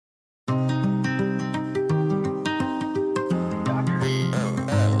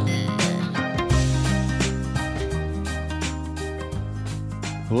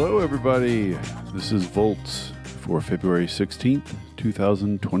Hello, everybody. This is Volts for February 16th,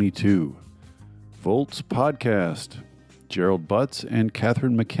 2022. Volts Podcast. Gerald Butts and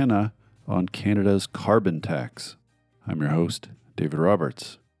Catherine McKenna on Canada's carbon tax. I'm your host, David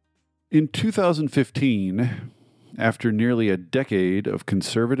Roberts. In 2015, after nearly a decade of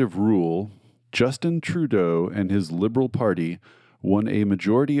conservative rule, Justin Trudeau and his Liberal Party won a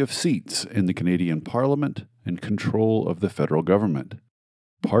majority of seats in the Canadian Parliament and control of the federal government.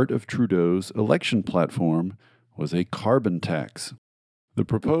 Part of Trudeau's election platform was a carbon tax. The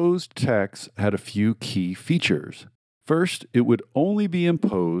proposed tax had a few key features. First, it would only be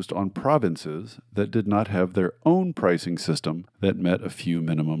imposed on provinces that did not have their own pricing system that met a few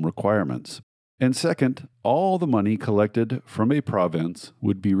minimum requirements. And second, all the money collected from a province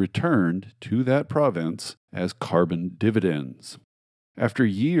would be returned to that province as carbon dividends. After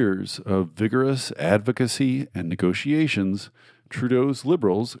years of vigorous advocacy and negotiations, Trudeau's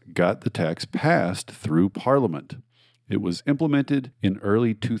Liberals got the tax passed through Parliament. It was implemented in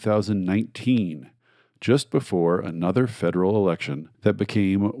early 2019, just before another federal election that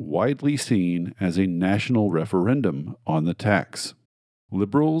became widely seen as a national referendum on the tax.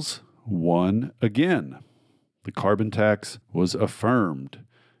 Liberals won again. The carbon tax was affirmed.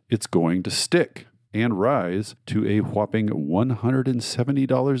 It's going to stick and rise to a whopping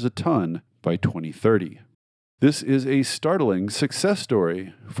 $170 a ton by 2030. This is a startling success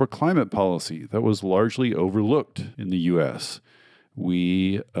story for climate policy that was largely overlooked in the U.S.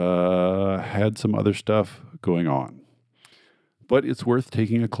 We had some other stuff going on. But it's worth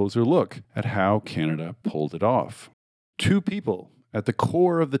taking a closer look at how Canada pulled it off. Two people at the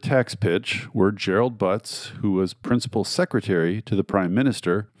core of the tax pitch were Gerald Butts, who was Principal Secretary to the Prime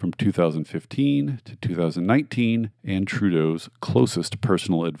Minister from 2015 to 2019 and Trudeau's closest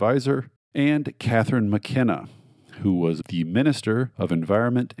personal advisor, and Catherine McKenna, who was the Minister of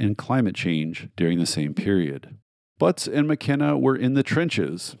Environment and Climate Change during the same period. Butts and McKenna were in the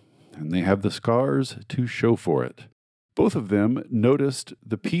trenches, and they have the scars to show for it. Both of them noticed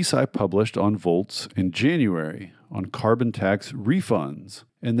the piece I published on Volts in January on carbon tax refunds,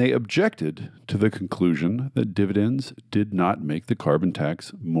 and they objected to the conclusion that dividends did not make the carbon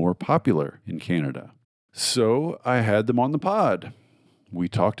tax more popular in Canada. So I had them on the pod. We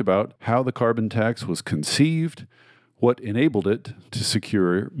talked about how the carbon tax was conceived, what enabled it to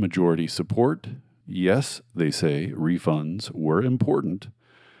secure majority support. Yes, they say refunds were important,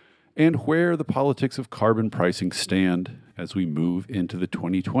 and where the politics of carbon pricing stand as we move into the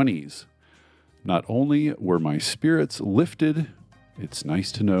 2020s. Not only were my spirits lifted, it's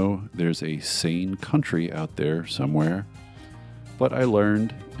nice to know there's a sane country out there somewhere, but I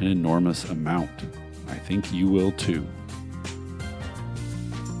learned an enormous amount. I think you will too.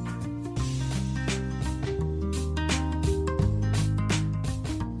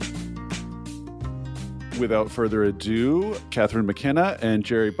 Without further ado, Catherine McKenna and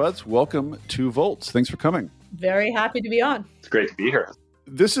Jerry Butts, welcome to Volts. Thanks for coming. Very happy to be on. It's great to be here.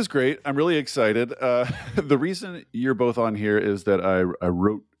 This is great. I'm really excited. The reason you're both on here is that I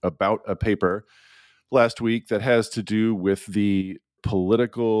wrote about a paper last week that has to do with the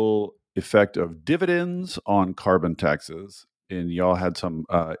political effect of dividends on carbon taxes. And y'all had some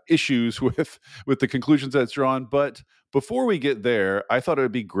issues with the conclusions that's drawn. But before we get there, I thought it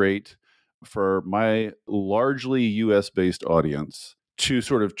would be great for my largely US-based audience to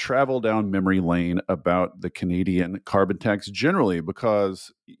sort of travel down memory lane about the Canadian carbon tax generally,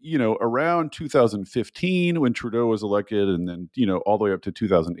 because, around 2015 when Trudeau was elected, and then, all the way up to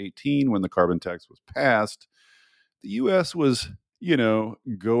 2018 when the carbon tax was passed, the US was,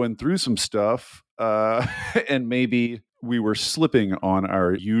 going through some stuff, and maybe we were slipping on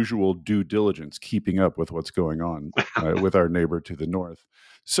our usual due diligence, keeping up with what's going on with our neighbor to the north.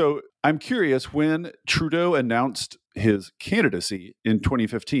 So I'm curious, when Trudeau announced his candidacy in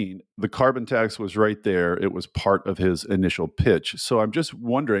 2015, the carbon tax was right there. It was part of his initial pitch. So I'm just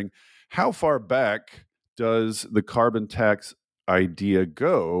wondering, how far back does the carbon tax idea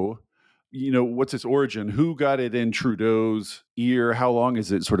go? What's its origin? Who got it in Trudeau's ear? How long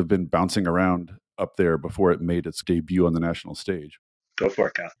has it sort of been bouncing around up there before it made its debut on the national stage? Go for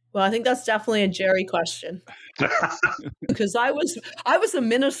it, Kath. Well, I think that's definitely a Jerry question. Because I was a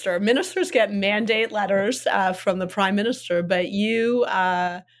minister. Ministers get mandate letters from the Prime Minister, but you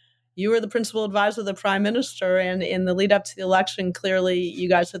were the principal advisor of the Prime Minister, and in the lead up to the election, clearly you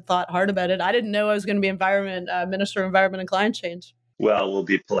guys had thought hard about it. I didn't know I was going to be Minister of Environment and Climate Change. Well, we'll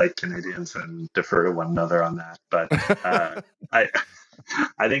be polite Canadians and defer to one another on that. But I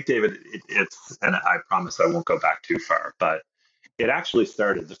think, David, it's, and I promise I won't go back too far, but it actually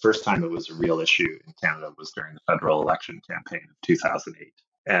started, the first time it was a real issue in Canada was during the federal election campaign of 2008.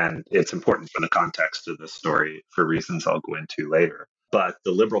 And it's important for the context of this story for reasons I'll go into later. But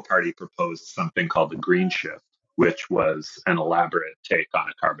the Liberal Party proposed something called the Green Shift, which was an elaborate take on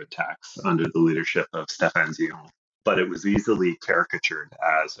a carbon tax under the leadership of Stéphane Dion. But it was easily caricatured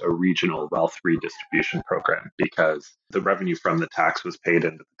as a regional wealth redistribution program because the revenue from the tax was paid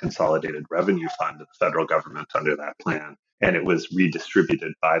into the Consolidated Revenue Fund of the federal government under that plan. And it was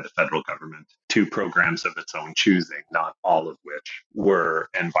redistributed by the federal government to programs of its own choosing, not all of which were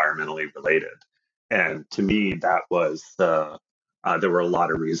environmentally related. And to me, that was there were a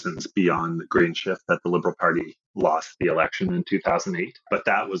lot of reasons beyond the green shift that the Liberal Party lost the election in 2008, but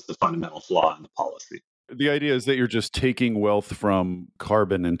that was the fundamental flaw in the policy. The idea is that you're just taking wealth from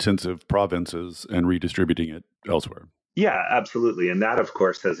carbon-intensive provinces and redistributing it elsewhere. Yeah, absolutely. And that, of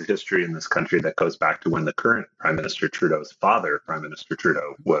course, has a history in this country that goes back to when the current Prime Minister Trudeau's father, Prime Minister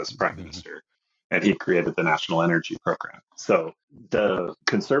Trudeau, was Prime Minister. And he created the National Energy Program. So the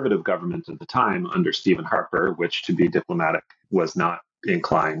Conservative government at the time, under Stephen Harper, which, to be diplomatic, was not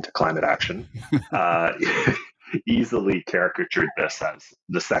inclined to climate action, easily caricatured this as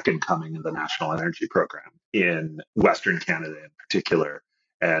the second coming of the National Energy Program in Western Canada in particular,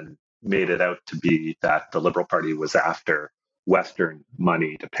 and made it out to be that the Liberal Party was after Western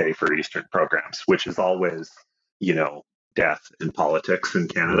money to pay for Eastern programs, which is always, death in politics in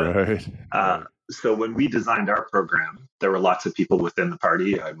Canada. Right. So when we designed our program, there were lots of people within the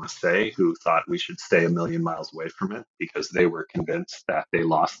party, I must say, who thought we should stay a million miles away from it because they were convinced that they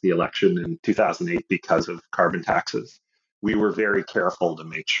lost the election in 2008 because of carbon taxes. We were very careful to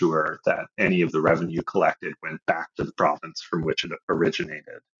make sure that any of the revenue collected went back to the province from which it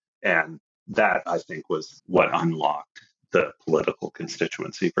originated. And that, I think, was what unlocked the political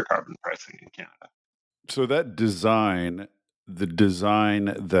constituency for carbon pricing in Canada. So that design, the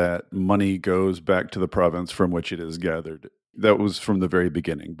design that money goes back to the province from which it is gathered, that was from the very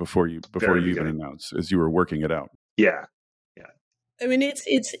beginning, before you even announced, as you were working it out. Yeah. I mean,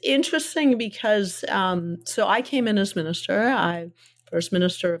 it's interesting because so I came in as minister, first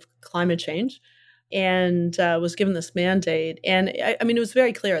minister of climate change, and was given this mandate. And I mean, it was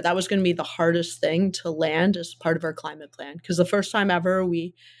very clear that was going to be the hardest thing to land as part of our climate plan. Because the first time ever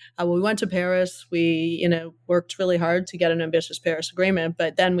when we went to Paris, we worked really hard to get an ambitious Paris Agreement,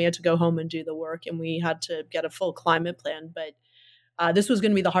 but then we had to go home and do the work, and we had to get a full climate plan. But this was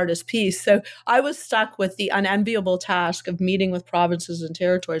going to be the hardest piece. So I was stuck with the unenviable task of meeting with provinces and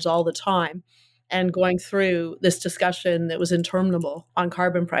territories all the time and going through this discussion that was interminable on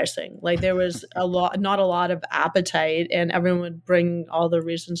carbon pricing. Like there was not a lot of appetite, and everyone would bring all the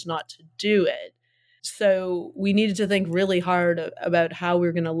reasons not to do it. So we needed to think really hard about how we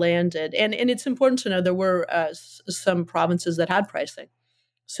were going to land it. And it's important to know there were some provinces that had pricing.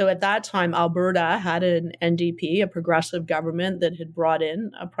 So at that time, Alberta had an NDP, a progressive government that had brought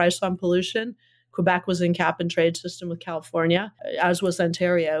in a price on pollution. Quebec was in cap and trade system with California, as was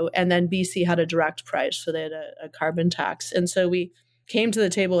Ontario. And then BC had a direct price, so they had a carbon tax. And so we came to the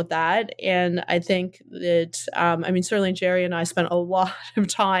table with that. And I think that, certainly Jerry and I spent a lot of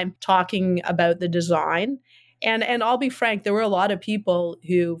time talking about the design. And I'll be frank, there were a lot of people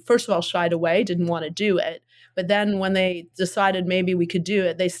who, first of all, shied away, didn't want to do it. But then when they decided maybe we could do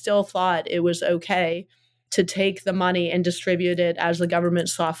it, they still thought it was okay to take the money and distribute it as the government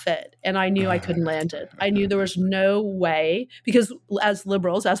saw fit. And I knew I couldn't land it. I knew there was no way, because as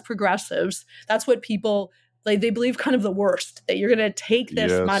liberals, as progressives, that's what people, they believe kind of the worst, that you're going to take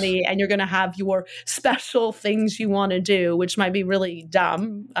this money and you're going to have your special things you want to do, which might be really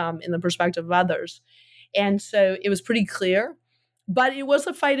dumb in the perspective of others. And so it was pretty clear. But it was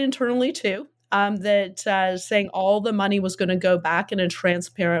a fight internally too. That saying all the money was going to go back in a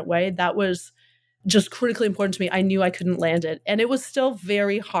transparent way, that was just critically important to me. I knew I couldn't land it. And it was still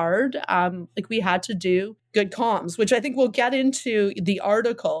very hard. We had to do good comms, which I think we'll get into the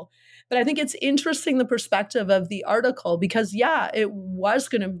article. But I think it's interesting, the perspective of the article, because it was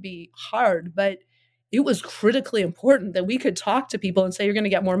going to be hard, but it was critically important that we could talk to people and say, you're going to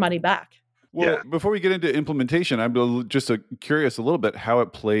get more money back. Well, before we get into implementation, I'm just curious a little bit how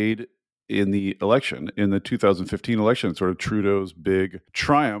it played in the election, in the 2015 election, sort of Trudeau's big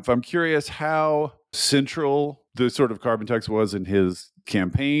triumph. I'm curious how central the sort of carbon tax was in his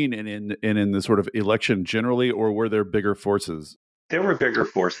campaign and in the sort of election generally, or were there bigger forces? There were bigger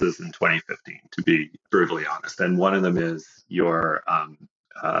forces in 2015, to be brutally honest. And one of them is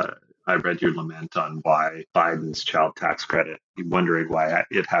I read your lament on why Biden's child tax credit, wondering why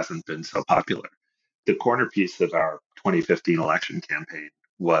it hasn't been so popular. The corner piece of our 2015 election campaign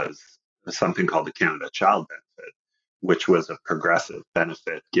was something called the Canada Child Benefit, which was a progressive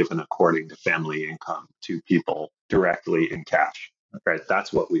benefit given according to family income to people directly in cash. right?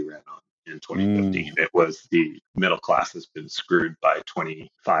 That's what we ran on in 2015. It was the middle class has been screwed by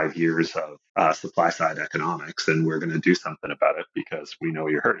 25 years of supply side economics, and we're going to do something about it because we know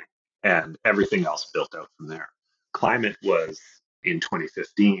you're hurting. And everything else built out from there. Climate was in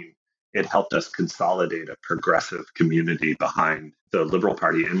 2015. It helped us consolidate a progressive community behind the Liberal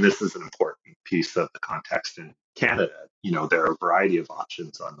Party. And this is an important piece of the context in Canada. You know, there are a variety of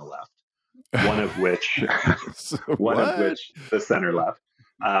options on the left. One of which, the center left,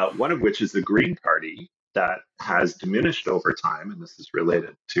 one of which is the Green Party that has diminished over time, and this is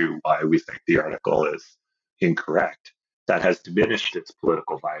related to why we think the article is incorrect. That has diminished its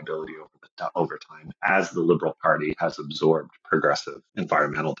political viability over time as the Liberal Party has absorbed progressive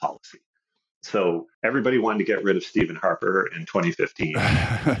environmental policy. So everybody wanted to get rid of Stephen Harper in 2015,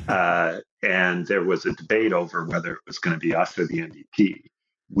 and there was a debate over whether it was going to be us or the NDP.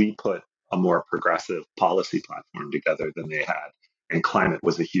 We put a more progressive policy platform together than they had. And climate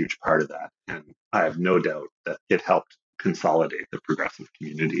was a huge part of that. And I have no doubt that it helped consolidate the progressive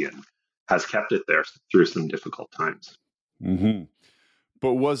community and has kept it there through some difficult times. Mm-hmm.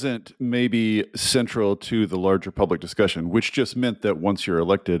 But wasn't maybe central to the larger public discussion, which just meant that once you're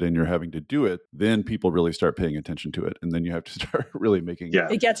elected and you're having to do it, then people really start paying attention to it. And then you have to start really making...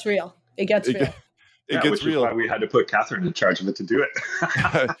 It gets real. It gets real. It gets which real. Is why we had to put Catherine in charge of it to do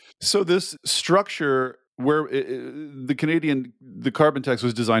it. So this structure where the carbon tax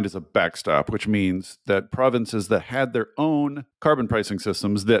was designed as a backstop, which means that provinces that had their own carbon pricing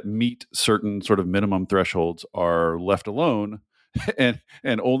systems that meet certain sort of minimum thresholds are left alone, and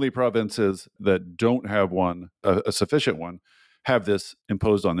only provinces that don't have one, a sufficient one, have this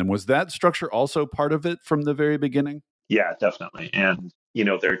imposed on them. Was that structure also part of it from the very beginning? Yeah, definitely. And, you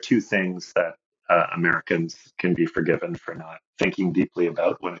know, there are two things that Americans can be forgiven for not thinking deeply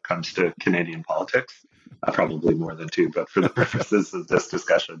about when it comes to Canadian politics. Probably more than two, but for the purposes of this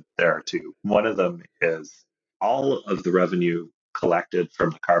discussion, there are two. One of them is all of the revenue collected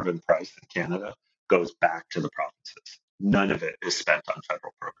from the carbon price in Canada goes back to the provinces. None of it is spent on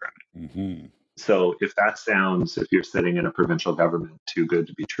federal programming. Mm-hmm. So if you're sitting in a provincial government, too good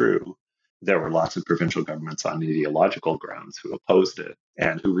to be true, there were lots of provincial governments on ideological grounds who opposed it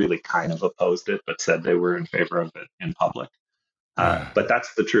and who really kind of opposed it, but said they were in favor of it in public. But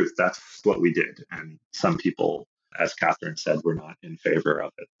that's the truth. That's what we did. And some people, as Catherine said, were not in favor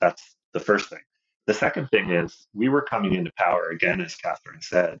of it. That's the first thing. The second thing is we were coming into power, again, as Catherine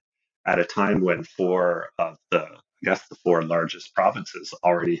said, at a time when four of the four largest provinces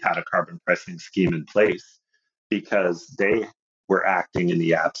already had a carbon pricing scheme in place because they were acting in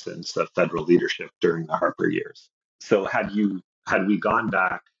the absence of federal leadership during the Harper years. So had we gone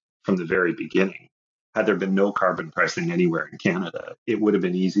back from the very beginning, had there been no carbon pricing anywhere in Canada, it would have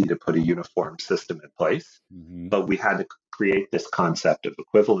been easy to put a uniform system in place. Mm-hmm. But we had to create this concept of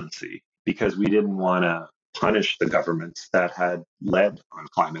equivalency because we didn't want to punish the governments that had led on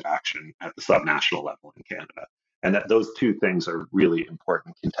climate action at the subnational level in Canada. And that those two things are really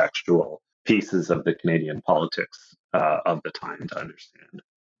important contextual pieces of the Canadian politics of the time to understand.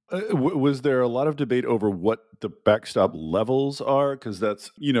 Was there a lot of debate over what the backstop levels are? Because that's,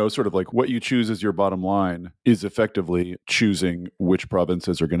 sort of like what you choose as your bottom line is effectively choosing which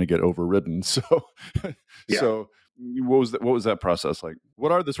provinces are going to get overridden. So, Yeah. So what was that process like?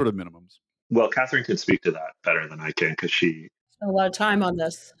 What are the sort of minimums? Well, Catherine can speak to that better than I can because she spent a lot of time on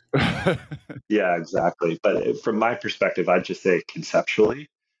this. Yeah, exactly. But from my perspective, I'd just say conceptually,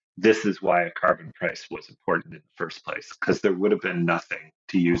 this is why a carbon price was important in the first place, because there would have been nothing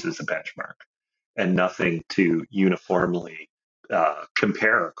to use as a benchmark and nothing to uniformly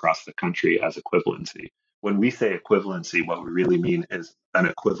compare across the country as equivalency. When we say equivalency, what we really mean is an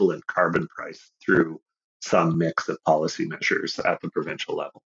equivalent carbon price through some mix of policy measures at the provincial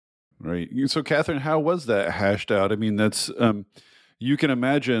level. Right. So, Catherine, how was that hashed out? I mean, that's you can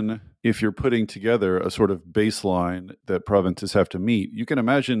imagine if you're putting together a sort of baseline that provinces have to meet, you can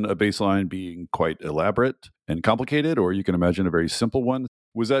imagine a baseline being quite elaborate and complicated, or you can imagine a very simple one.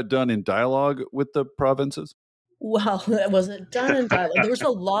 Was that done in dialogue with the provinces? Well, it wasn't done in dialogue. There was a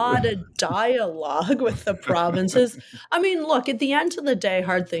lot of dialogue with the provinces. I mean, look, at the end of the day,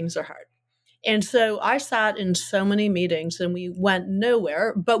 hard things are hard. And so I sat in so many meetings and we went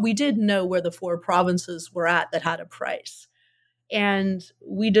nowhere, but we did know where the four provinces were at that had a price. And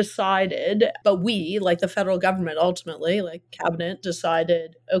we decided, but we, like the federal government ultimately, like cabinet,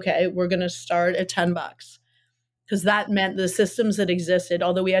 decided, okay, we're going to start at $10. Because that meant the systems that existed,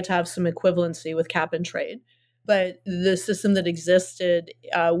 although we had to have some equivalency with cap and trade, but the system that existed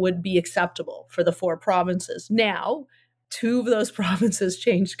would be acceptable for the four provinces. Now, two of those provinces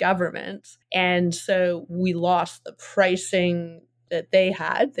changed governments. And so we lost the pricing that they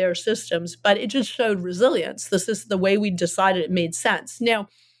had, their systems, but it just showed resilience. This is the way we decided it made sense. Now,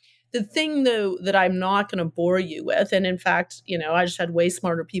 the thing, though, that I'm not going to bore you with, and in fact, I just had way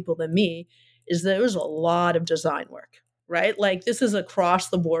smarter people than me, is there was a lot of design work, right? Like this is across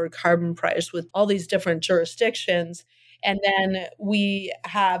the board carbon price with all these different jurisdictions. And then we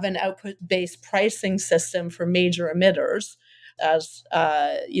have an output-based pricing system for major emitters as,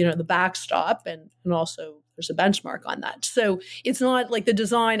 the backstop. And also there's a benchmark on that. So it's not like the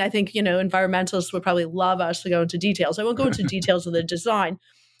design. I think, environmentalists would probably love us to go into details. I won't go into details of the design.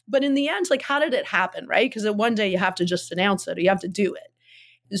 But in the end, like, how did it happen, right? Because one day you have to just announce it or you have to do it.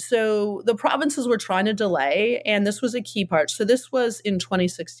 So the provinces were trying to delay, and this was a key part. So this was in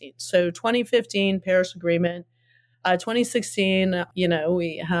 2016. So 2015, Paris Agreement. 2016,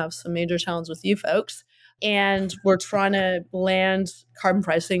 we have some major challenges with you folks, and we're trying to land carbon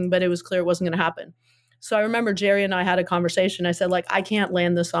pricing, but it was clear it wasn't going to happen. So I remember Jerry and I had a conversation. I said, I can't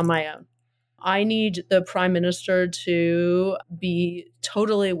land this on my own. I need the Prime Minister to be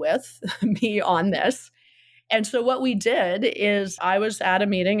totally with me on this. And so what we did is I was at a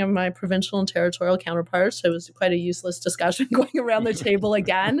meeting of my provincial and territorial counterparts. So it was quite a useless discussion going around the table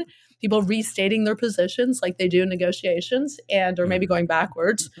again, people restating their positions like they do in negotiations or maybe going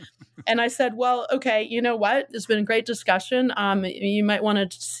backwards. And I said, well, okay, you know what? It's been a great discussion. You might want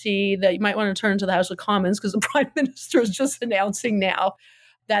to turn to the House of Commons because the Prime Minister is just announcing now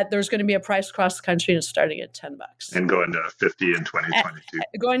that there's going to be a price across the country and it's starting at $10. And going to 50 in 2022.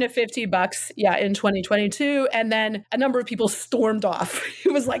 Going to $50, in 2022. And then a number of people stormed off.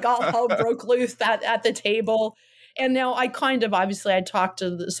 It was like all hell broke loose at the table. And now I talked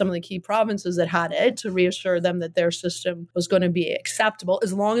to some of the key provinces that had it to reassure them that their system was going to be acceptable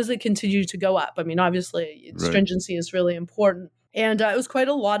as long as it continued to go up. I mean, obviously, stringency is really important. And it was quite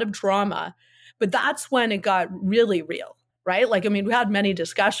a lot of drama. But that's when it got really real. Right? We had many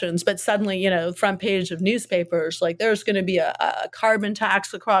discussions, but suddenly, front page of newspapers, like there's going to be a carbon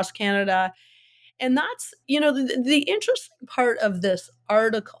tax across Canada. And that's, the interesting part of this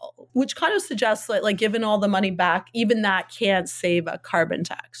article, which kind of suggests that, like, given all the money back, even that can't save a carbon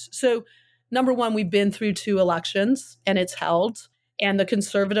tax. So, number one, we've been through 2 elections and it's held. And the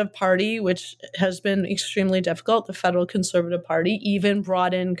Conservative Party, which has been extremely difficult, the Federal Conservative Party, even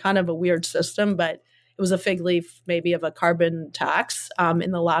brought in kind of a weird system, but it was a fig leaf maybe of a carbon tax in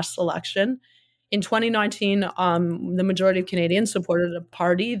the last election. In 2019, the majority of Canadians supported a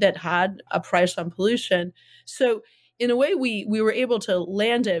party that had a price on pollution. So in a way, we were able to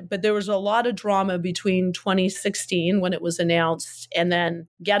land it, but there was a lot of drama between 2016 when it was announced and then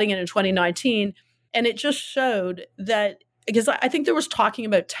getting it in 2019. And it just showed that, because I think there was talking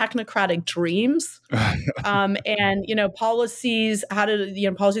about technocratic dreams and, policies,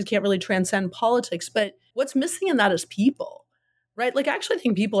 policies can't really transcend politics. But what's missing in that is people, right? Like, I actually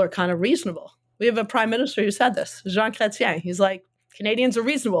think people are kind of reasonable. We have a prime minister who said this, Jean Chrétien. He's like, Canadians are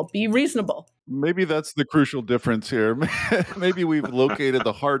reasonable. Be reasonable. Maybe that's the crucial difference here. Maybe we've located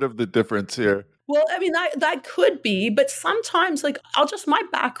the heart of the difference here. Well, I mean, that could be, but sometimes, like, my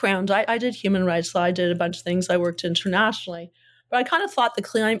background, I did human rights, so I did a bunch of things. I worked internationally, but I kind of thought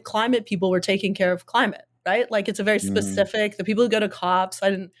the climate people were taking care of climate, right? Like, it's a very specific, the people who go to COPs,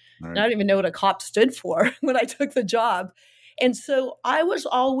 I didn't even know what a COP stood for when I took the job. And so I was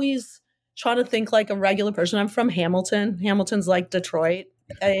always trying to think like a regular person. I'm from Hamilton. Hamilton's like Detroit,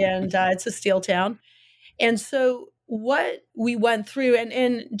 and it's a steel town. And so what we went through,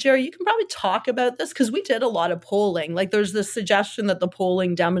 and Jerry, you can probably talk about this because we did a lot of polling. Like, there's this suggestion that the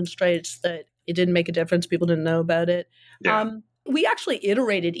polling demonstrates that it didn't make a difference. People didn't know about it. Yeah. We actually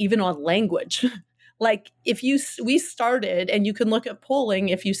iterated even on language. Like, we started, and you can look at polling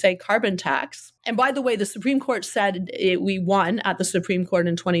if you say carbon tax. And by the way, the Supreme Court said we won at the Supreme Court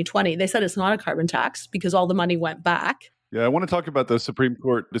in 2020. They said it's not a carbon tax because all the money went back. Yeah, I want to talk about the Supreme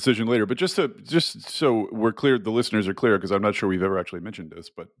Court decision later, but just so we're clear, the listeners are clear, because I'm not sure we've ever actually mentioned this,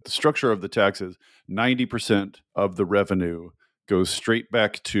 but the structure of the tax is 90% of the revenue goes straight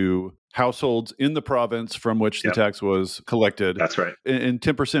back to households in the province from which the tax was collected. That's right. And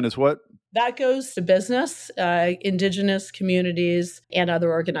 10% is what? That goes to business, Indigenous communities, and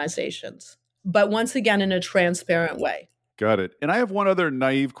other organizations. But once again, in a transparent way. Got it. And I have one other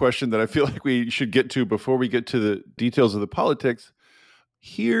naive question that I feel like we should get to before we get to the details of the politics.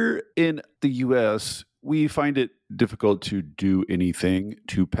 Here in the U.S., we find it difficult to do anything,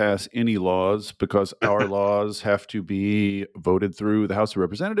 to pass any laws, because our laws have to be voted through the House of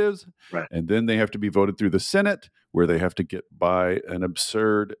Representatives, right, and then they have to be voted through the Senate, where they have to get by an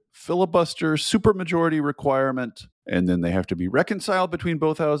absurd filibuster supermajority requirement. and then they have to be reconciled between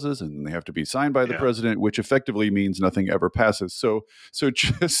both houses, and then they have to be signed by the president, which effectively means nothing ever passes. So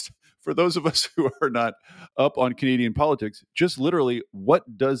just for those of us who are not up on Canadian politics, just literally,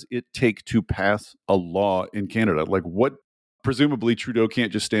 what does it take to pass a law in Canada? Like, what? Presumably, Trudeau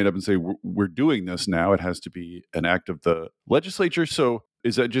can't just stand up and say, we're doing this now. It has to be an act of the legislature. So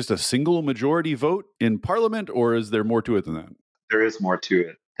is that just a single majority vote in Parliament, or is there more to it than that? There is more to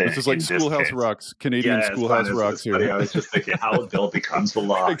it. This is like Schoolhouse Rocks, Canadian Schoolhouse Rocks here. Funny. I was just thinking how a bill becomes the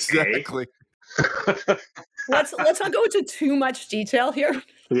law. Exactly. Let's not go into too much detail here.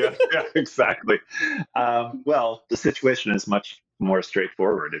 yeah, exactly. Well, the situation is much more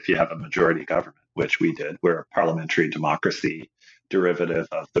straightforward if you have a majority government, which we did. We're a parliamentary democracy derivative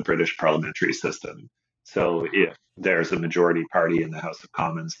of the British parliamentary system. So if there's a majority party in the House of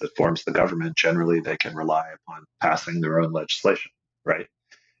Commons that forms the government, generally they can rely upon passing their own legislation, right?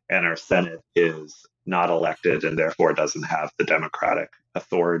 And our Senate is not elected and therefore doesn't have the democratic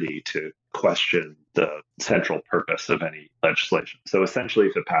authority to question the central purpose of any legislation. So essentially,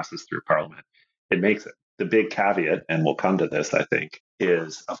 if it passes through Parliament, it makes it. The big caveat, and we'll come to this, I think,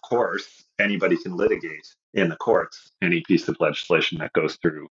 is, of course, anybody can litigate in the courts any piece of legislation that goes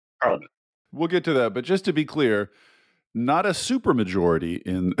through Parliament. We'll get to that. But just to be clear, not a supermajority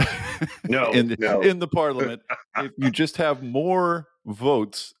in the Parliament. If you just have more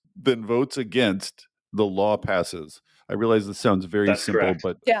votes than votes against, the law passes. I realize this sounds very simple,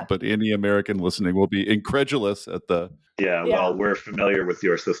 but any American listening will be incredulous at the... Well, we're familiar with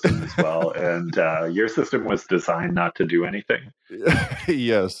your system as well. And your system was designed not to do anything.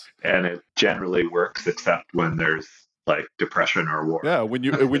 Yes. And it generally works except when there's like depression or war. Yeah, when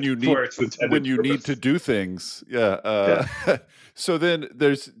you need to do things. So then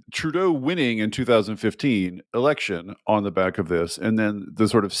there's Trudeau winning in 2015 election on the back of this, and then the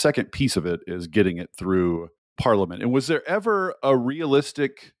sort of second piece of it is getting it through Parliament. And was there ever a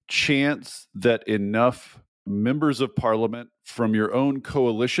realistic chance that enough members of Parliament from your own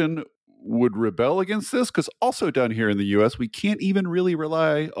coalition would rebel against this? Because also down here in the U.S., we can't even really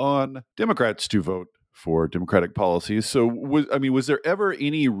rely on Democrats to vote for Democratic policies. So, was there ever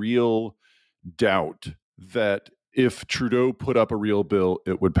any real doubt that if Trudeau put up a real bill,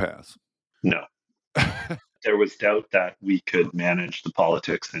 it would pass? No. There was doubt that we could manage the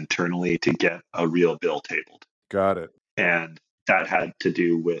politics internally to get a real bill tabled. Got it. And that had to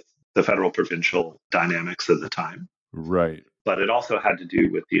do with the federal-provincial dynamics of the time. Right. But it also had to do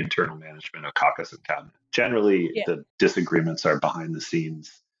with the internal management of caucus and cabinet. Generally, the disagreements are behind the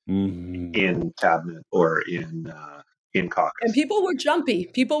scenes in cabinet or in caucus. And people were jumpy.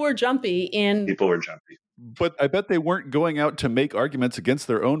 But I bet they weren't going out to make arguments against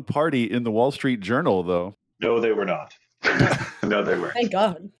their own party in the Wall Street Journal, though. No, they were not. No, they weren't. Thank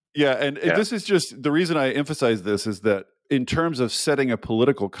God. Yeah, and this is just the reason I emphasize this is that in terms of setting a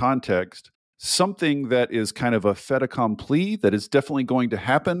political context, something that is kind of a fait accompli, that is definitely going to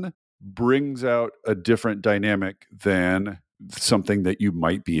happen, brings out a different dynamic than something that you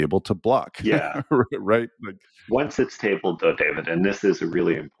might be able to block. Yeah. Right? Once it's tabled, though, David, and this is a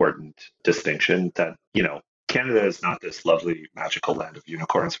really important distinction that, Canada is not this lovely magical land of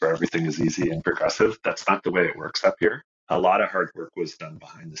unicorns where everything is easy and progressive. That's not the way it works up here. A lot of hard work was done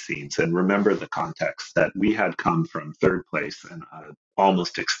behind the scenes. And remember the context that we had come from third place in an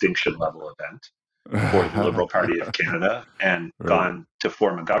almost extinction level event for the Liberal Party of Canada and gone to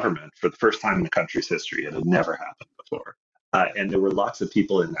form a government for the first time in the country's history. It had never happened before. And there were lots of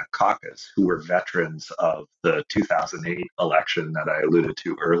people in that caucus who were veterans of the 2008 election that I alluded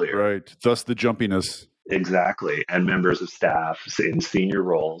to earlier. Right. Thus the jumpiness. Exactly. And members of staff in senior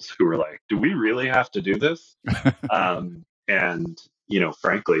roles who were like, do we really have to do this? And,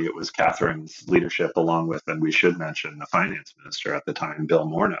 frankly, it was Catherine's leadership along with, and we should mention the finance minister at the time, Bill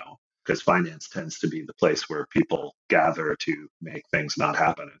Morneau, because finance tends to be the place where people gather to make things not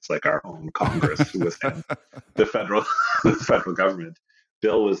happen. It's like our own Congress within the federal government.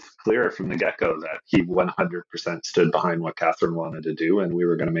 Bill was clear from the get-go that he 100% stood behind what Catherine wanted to do, and we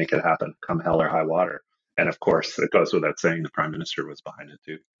were going to make it happen, come hell or high water. And of course, it goes without saying the Prime Minister was behind it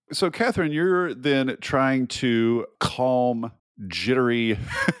too. So, Catherine, you're then trying to calm jittery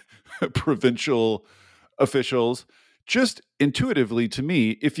provincial officials. Just intuitively to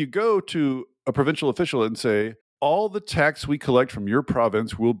me, if you go to a provincial official and say, all the tax we collect from your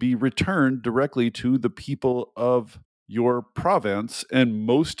province will be returned directly to the people of your province, and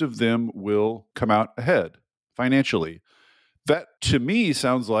most of them will come out ahead financially. That to me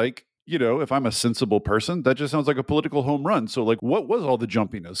sounds like, if I'm a sensible person, that just sounds like a political home run. So what was all the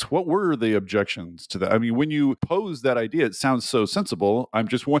jumpiness? What were the objections to that? I mean, when you pose that idea, it sounds so sensible. I'm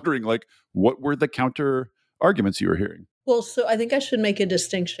just wondering, what were the counter arguments you were hearing. Well, so I think I should make a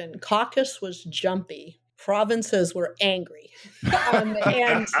distinction. Caucus was jumpy. Provinces were angry. And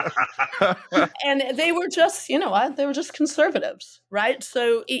they were just, you know what, they were just conservatives, right?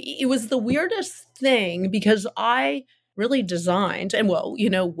 So it was the weirdest thing because I really designed, and well, you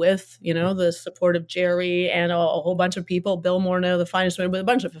know, with, you know, the support of Jerry and a whole bunch of people, Bill Morneau, the finance minister, with a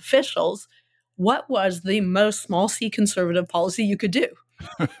bunch of officials, what was the most small c conservative policy you could do?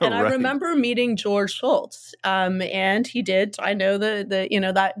 And I remember meeting George Shultz, and he did. I know you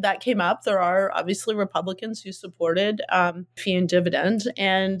know that came up. There are obviously Republicans who supported fee and dividend,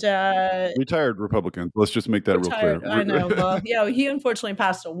 and retired Republicans. Let's just make that real clear. I know. Well, yeah, he unfortunately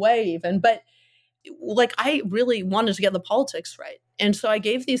passed away, even, but. Like, I really wanted to get the politics right. And so I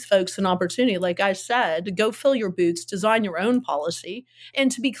gave these folks an opportunity, like I said, go fill your boots, design your own policy.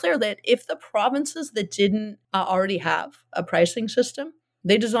 And to be clear, that if the provinces that didn't already have a pricing system,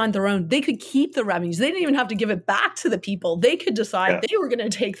 they designed their own, they could keep the revenues. They didn't even have to give it back to the people. They could decide they were going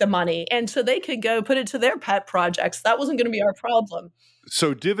to take the money. And so they could go put it to their pet projects. That wasn't going to be our problem.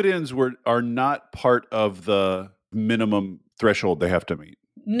 So dividends are not part of the minimum threshold they have to meet?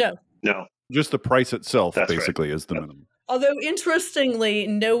 No. Just the price itself, basically, is the minimum. Although, interestingly,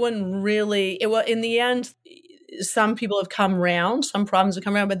 no one really, in the end, some people have come around, some provinces have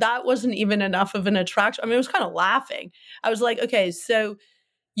come around, but that wasn't even enough of an attraction. I mean, it was kind of laughing. I was like, okay, so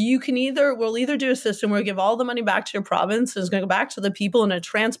we'll either do a system where we give all the money back to your province and it's going to go back to the people in a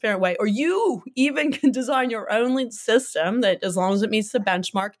transparent way, or you even can design your own system that, as long as it meets the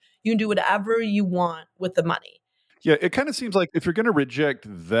benchmark, you can do whatever you want with the money. Yeah, it kind of seems like if you're going to reject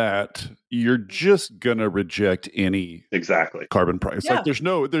that, you're just going to reject any carbon price. Yeah. Like there's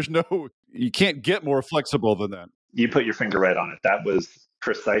no, you can't get more flexible than that. You put your finger right on it. That was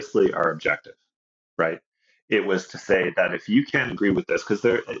precisely our objective, right? It was to say that if you can't agree with this, because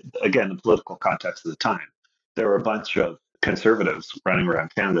there, again, the political context of the time, there were a bunch of conservatives running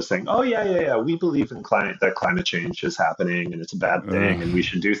around Canada saying, oh, yeah, we believe in that climate change is happening and it's a bad thing and we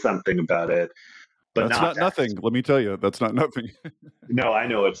should do something about it. But that's not nothing. Let me tell you, that's not nothing. No, I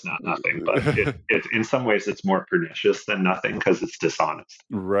know it's not nothing, but it in some ways it's more pernicious than nothing because it's dishonest.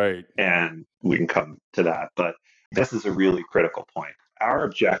 Right. And we can come to that. But this is a really critical point. Our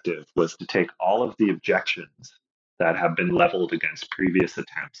objective was to take all of the objections that have been leveled against previous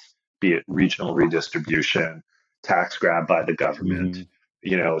attempts, be it regional redistribution, tax grab by the government,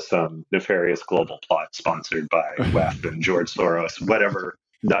 you know, some nefarious global plot sponsored by WEF and George Soros, whatever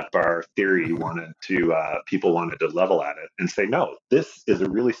nut bar theory people wanted to level at it and say, no, this is a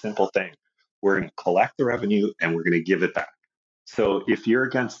really simple thing. We're going to collect the revenue and we're going to give it back. So if you're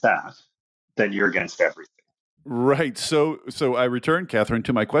against that, then you're against everything. Right. So I return, Catherine,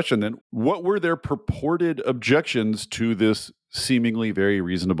 to my question then. What were their purported objections to this seemingly very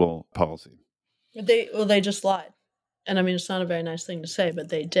reasonable policy? They just lied. And I mean, it's not a very nice thing to say, but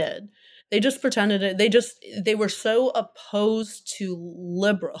they did. They just pretended it. They were so opposed to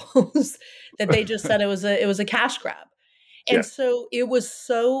liberals that they just said it was a cash grab. And so it was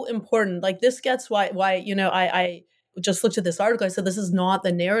so important. Like, this gets why, you know, I just looked at this article. I said, this is not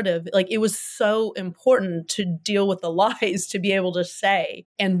the narrative. Like, it was so important to deal with the lies, to be able to say,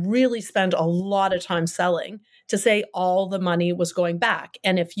 and really spend a lot of time selling, to say all the money was going back.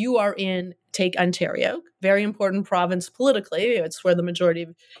 And if you are take Ontario, very important province politically, it's where the majority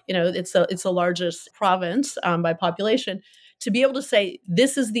of, you know, it's the largest province by population, to be able to say,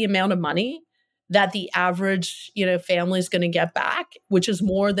 this is the amount of money that the average, you know, family is going to get back, which is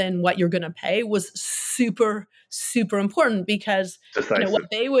more than what you're going to pay, was super, super important, because you know,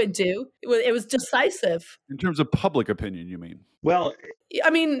 what they would do, it was decisive. In terms of public opinion, you mean? Well, I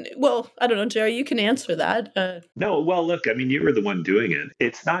mean, I don't know, Jerry, you can answer that. No, well, look, I mean, you were the one doing it.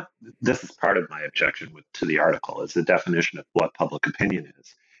 It's not, this is part of my objection to the article, is the definition of what public opinion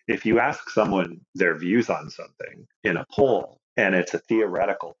is. If you ask someone their views on something in a poll, and it's a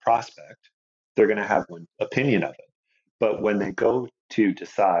theoretical prospect, they're going to have one opinion of it. But when they go to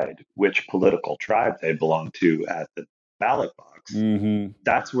decide which political tribe they belong to at the ballot box,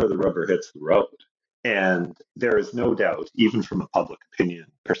 that's where the rubber hits the road. And there is no doubt, even from a public opinion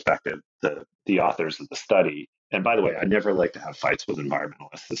perspective, the authors of the study, and by the way, I never like to have fights with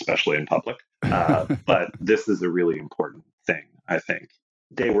environmentalists, especially in public, but this is a really important thing, I think.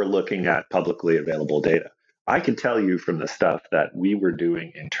 They were looking at publicly available data. I can tell you from the stuff that we were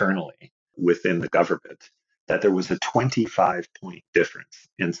doing internally within the government that there was a 25-point difference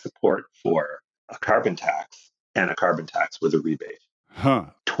in support for a carbon tax and a carbon tax with a rebate.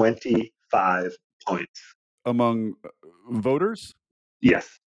 25 points. Among voters?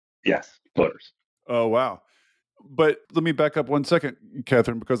 Yes, voters. Oh, wow. But let me back up 1 second,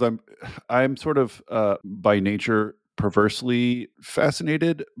 Catherine, because I'm sort of by nature perversely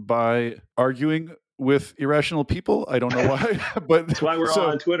fascinated by arguing with irrational people. I don't know why, but that's why we're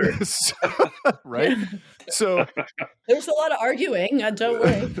all on Twitter, right? So there's a lot of arguing. Don't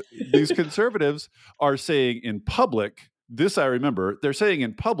worry. These conservatives are saying in public. This I remember. They're saying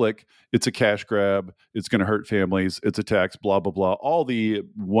in public, it's a cash grab. It's going to hurt families. It's a tax, blah, blah, blah. All the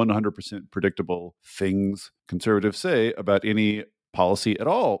 100% predictable things conservatives say about any policy at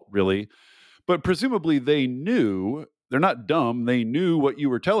all, really. But presumably they knew, they're not dumb. They knew what you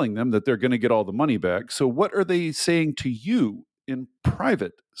were telling them, that they're going to get all the money back. So what are they saying to you in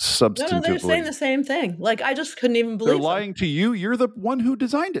private, substantively? No, they're saying the same thing. Like, I just couldn't even believe they're lying to you. You're the one who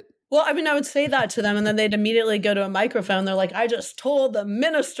designed it. Well, I mean, I would say that to them, and then they'd immediately go to a microphone. They're like, I just told the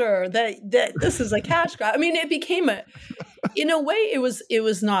minister that this is a cash grab. I mean, it became in a way, it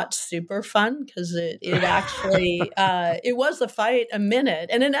was not super fun because it actually, it was a fight a minute.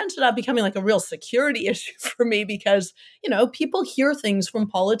 And it ended up becoming like a real security issue for me because, people hear things from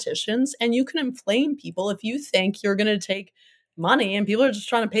politicians and you can inflame people if you think you're going to take money and people are just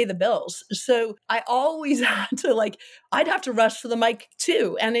trying to pay the bills. So I always had to I'd have to rush to the mic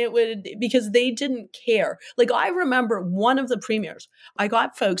too. And it would, because they didn't care. Like, I remember one of the premiers, I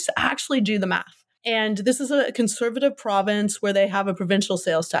got folks to actually do the math. And this is a conservative province where they have a provincial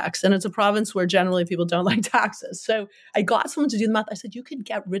sales tax. And it's a province where generally people don't like taxes. So I got someone to do the math. I said, you could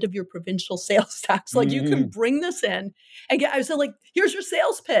get rid of your provincial sales tax. Like, you can bring this in and I said, here's your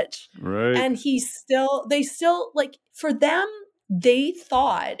sales pitch. Right. And they still for them, they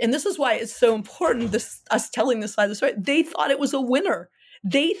thought, and this is why it's so important, us telling this side of the story, they thought it was a winner.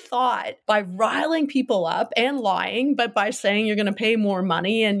 They thought by riling people up and lying, but by saying you're going to pay more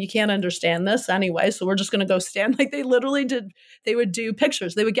money and you can't understand this anyway, so we're just going to go stand. Like, they literally did, they would do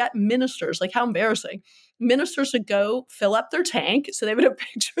pictures. They would get ministers, like, how embarrassing. Ministers would go fill up their tank. So they would have a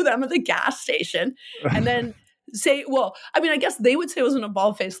picture of them at the gas station and then say, well, I mean, I guess they would say it wasn't a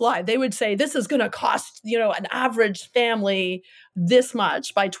bald-faced lie. They would say this is going to cost, an average family this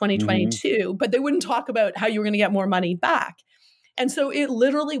much by 2022, but they wouldn't talk about how you were going to get more money back. And so it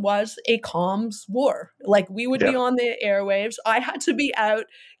literally was a comms war. Like, we would be on the airwaves. I had to be out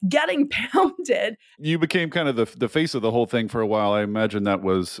getting pounded. You became kind of the face of the whole thing for a while. I imagine that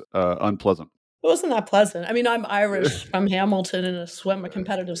was unpleasant. It wasn't that pleasant. I mean, I'm Irish from Hamilton and a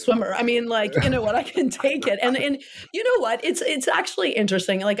competitive swimmer. I mean, you know what, I can take it. And you know what, it's actually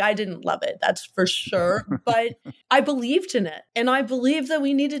interesting. Like, I didn't love it, that's for sure. But I believed in it. And I believed that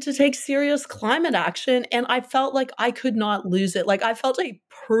we needed to take serious climate action. And I felt like I could not lose it. Like, I felt a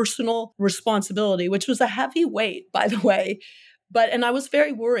personal responsibility, which was a heavy weight, by the way. And I was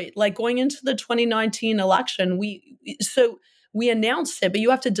very worried. Like, going into the 2019 election, we announced it, but you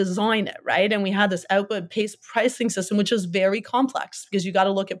have to design it, right? And we had this output-based pricing system, which is very complex because you got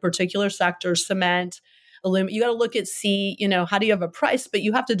to look at particular sectors, cement, aluminum. You got to look at how do you have a price, but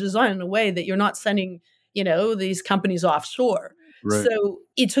you have to design in a way that you're not sending, these companies offshore. Right. So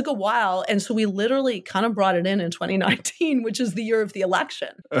it took a while. And so we literally kind of brought it in 2019, which is the year of the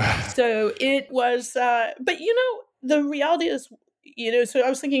election. So it was, but the reality is, so I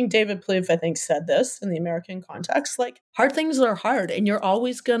was thinking David Plouffe, I think, said this in the American context, like, hard things are hard and you're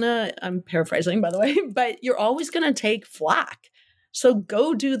always gonna, I'm paraphrasing, by the way, but you're always gonna take flack. So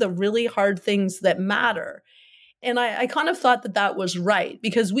go do the really hard things that matter. And I kind of thought that was right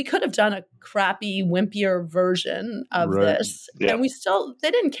because we could have done a crappy, wimpier version of this. Yeah. And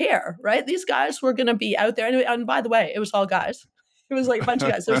they didn't care, right? These guys were going to be out there. And by the way, it was all guys. It was like a bunch of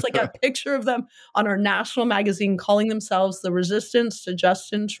guys. There's like a picture of them on our national magazine calling themselves the Resistance to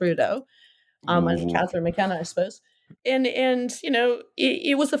Justin Trudeau. And Catherine McKenna, I suppose. And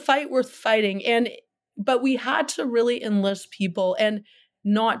it was a fight worth fighting. But we had to really enlist people and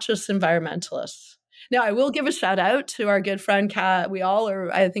not just environmentalists. Now, I will give a shout out to our good friend, I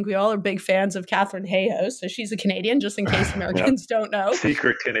think we all are big fans of Catherine Hayhoe. So she's a Canadian, just in case Americans don't know.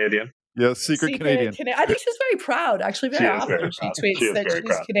 Secret Canadian. Yeah, secret Canadian. I think she's very proud, actually, very often. She tweets that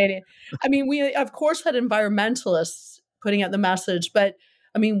she's Canadian. I mean, we, of course, had environmentalists putting out the message, but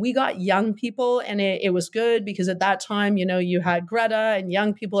I mean, we got young people, and it was good because at that time, you had Greta and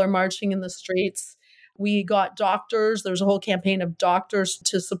young people are marching in the streets. We got doctors. There's a whole campaign of doctors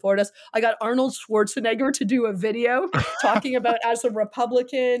to support us. I got Arnold Schwarzenegger to do a video talking about, as a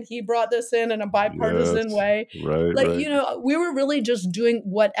Republican, he brought this in a bipartisan way. Right. We were really just doing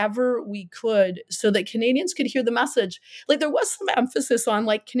whatever we could so that Canadians could hear the message. Like, there was some emphasis on,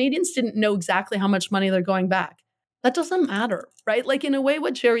 like, Canadians didn't know exactly how much money they're going back. That doesn't matter, right? Like, in a way,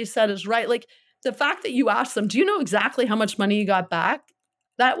 what Jerry said is right. Like, the fact that you asked them, do you know exactly how much money you got back?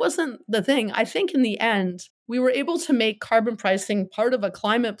 That wasn't the thing. I think in the end, we were able to make carbon pricing part of a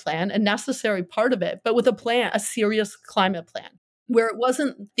climate plan, a necessary part of it, but with a plan, a serious climate plan, where it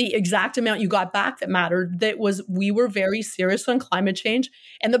wasn't the exact amount you got back that mattered. That was, we were very serious on climate change,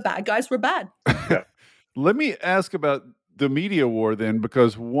 and the bad guys were bad. Let me ask about the media war then,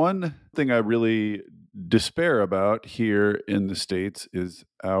 because one thing I really despair about here in the States is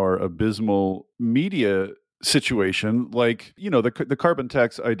our abysmal media situation. Like, the carbon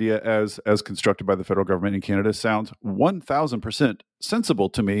tax idea as constructed by the federal government in Canada sounds 1,000% sensible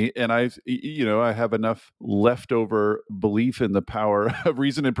to me. And I have enough leftover belief in the power of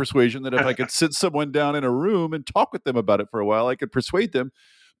reason and persuasion that if I could sit someone down in a room and talk with them about it for a while, I could persuade them.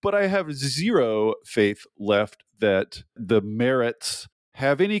 But I have zero faith left that the merits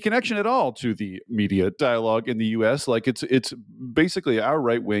have any connection at all to the media dialogue in the U.S. Like it's basically our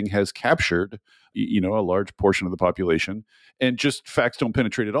right wing has captured, a large portion of the population, and just facts don't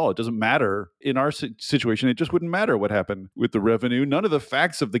penetrate at all. It doesn't matter in our situation. It just wouldn't matter what happened with the revenue. None of the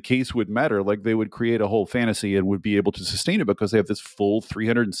facts of the case would matter. Like they would create a whole fantasy and would be able to sustain it because they have this full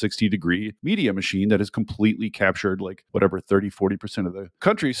 360-degree media machine that has completely captured like whatever 30-40% of the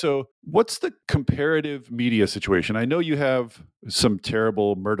country. So what's the comparative media situation? I know you have some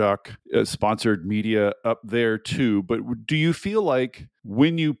terrible Murdoch sponsored media up there too, but do you feel like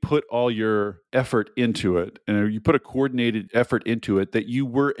when you put all your effort into it and you put a coordinated effort into it, that you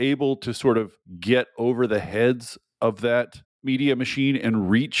were able to sort of get over the heads of that media machine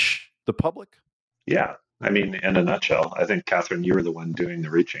and reach the public? Yeah. I mean, in a nutshell, I think, Catherine, you were the one doing the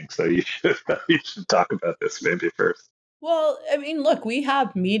reaching. So you should talk about this maybe first. Well, I mean, look, we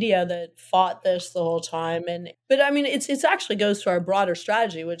have media that fought this the whole time. But I mean, it's actually goes to our broader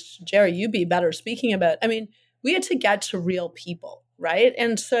strategy, which, Jerry, you'd be better speaking about. I mean, we had to get to real people, right?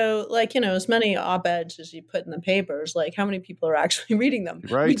 And so, like, as many op-eds as you put in the papers, like, how many people are actually reading them?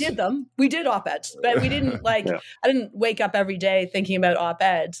 Right. We did them. We did op-eds, but we didn't, like, Yeah. I didn't wake up every day thinking about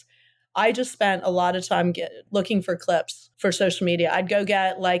op-eds. I just spent a lot of time looking for clips for social media. I'd go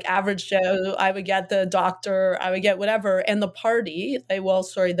get like Average Joe, I would get the doctor, I would get whatever. And the party,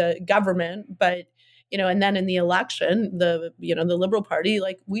 the government, but, and then in the election, the Liberal Party,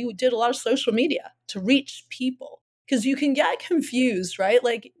 like we did a lot of social media to reach people. Because you can get confused, right?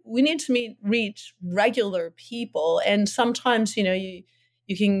 Like we need to reach regular people. And sometimes,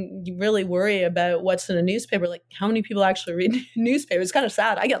 you can really worry about what's in a newspaper, like how many people actually read newspapers. It's kind of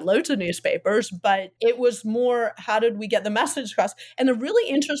sad. I get loads of newspapers, but it was more, how did we get the message across? And a really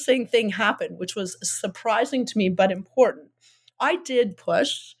interesting thing happened, which was surprising to me, but important. I did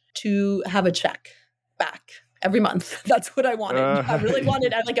push to have a check back every month. That's what I wanted. I really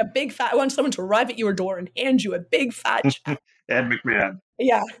wanted like a big fat, I wanted someone to arrive at your door and hand you a big fat check. Ed McMahon.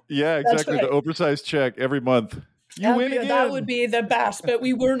 Yeah. Yeah, exactly. Right. The oversized check every month. You win again. That would be the best, but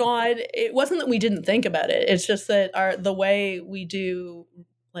we were not. It wasn't that we didn't think about it. It's just that the way we do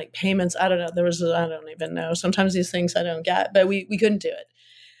like payments. I don't know. I don't even know. Sometimes these things I don't get, but we couldn't do it.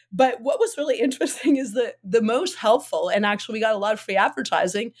 But what was really interesting is that the most helpful, and actually we got a lot of free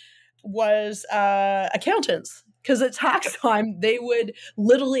advertising, was accountants. Because at tax time, they would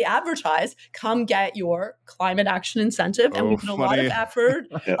literally advertise, come get your climate action incentive. And we put a lot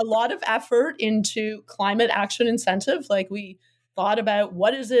of effort into climate action incentive. Like we thought about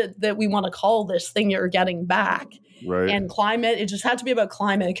what is it that we want to call this thing you're getting back. Right. And climate, it just had to be about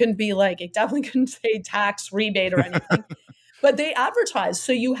climate. It couldn't be like, it definitely couldn't say tax rebate or anything. But they advertised.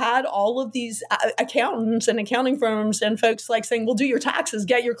 So you had all of these accountants and accounting firms and folks like saying, well, do your taxes,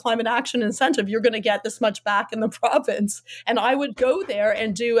 get your climate action incentive. You're going to get this much back in the province. And I would go there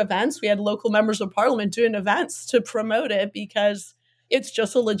and do events. We had local members of parliament doing events to promote it because it's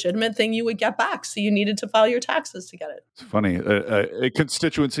just a legitimate thing you would get back. So you needed to file your taxes to get it. It's funny. A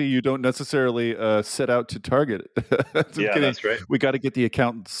constituency you don't necessarily set out to target. Yeah, that's right. We got to get the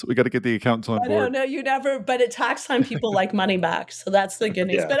accountants. We got to get the accountants on board. No, you never. But at tax time, people like money back. So that's the good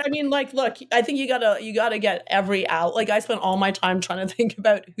news. Yeah. But I mean, like, look, I think you gotta get every out. Like I spent all my time trying to think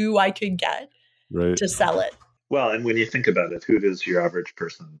about who I could get to sell it. Well, and when you think about it, who does your average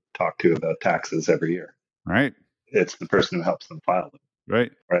person talk to about taxes every year? Right. It's the person who helps them file them.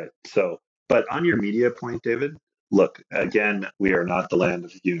 Right. Right. So, but on your media point, David, look, again, we are not the land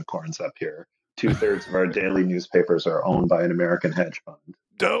of unicorns up here. 2/3 of our daily newspapers are owned by an American hedge fund.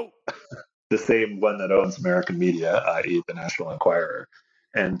 Dope. The same one that owns American media, i.e. the National Enquirer.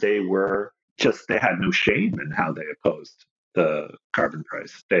 And they had no shame in how they opposed the carbon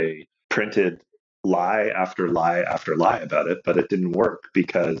price. They printed lie after lie after lie about it, but it didn't work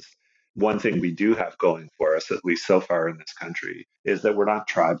because one thing we do have going for us, at least so far in this country, is that we're not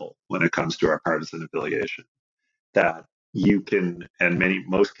tribal when it comes to our partisan affiliation. That you can, and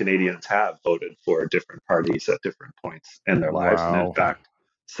most Canadians have voted for different parties at different points in their lives. And in Wow. fact,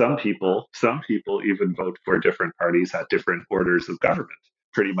 some people even vote for different parties at different orders of government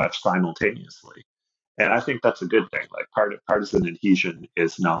pretty much simultaneously. And I think that's a good thing. Like partisan adhesion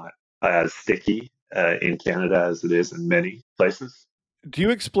is not as sticky in Canada as it is in many places. Do you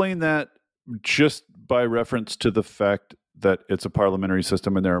explain that just by reference to the fact that it's a parliamentary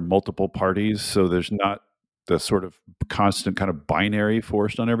system and there are multiple parties, so there's not the sort of constant kind of binary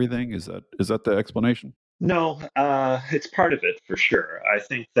forced on everything? Is that the explanation? No, it's part of it for sure. I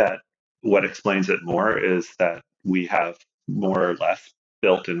think that what explains it more is that we have more or less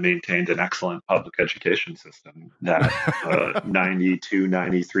built and maintained an excellent public education system that 92,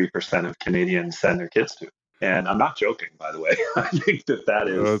 93% of Canadians send their kids to. And I'm not joking, by the way. I think that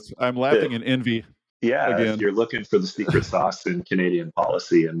is, I'm laughing in envy yeah, if again. you're looking for the secret sauce in Canadian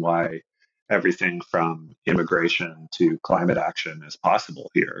policy and why everything from immigration to climate action is possible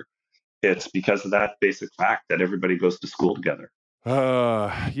here, it's because of that basic fact that everybody goes to school together.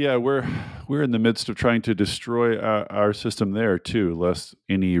 Yeah, we're in the midst of trying to destroy our system there too, lest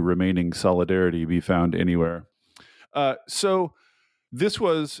any remaining solidarity be found anywhere. So this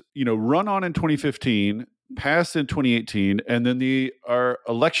was, run on in 2015, passed in 2018, and then our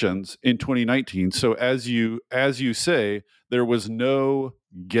elections in 2019. So as you say, there was no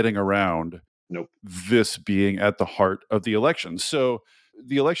getting around Nope. this being at the heart of the election. So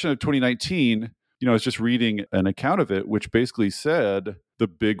the election of 2019, I was just reading an account of it, which basically said the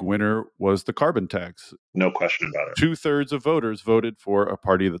big winner was the carbon tax. No question about it. 2/3 of voters voted for a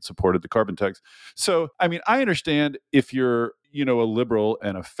party that supported the carbon tax. So, I mean, I understand if you're, a liberal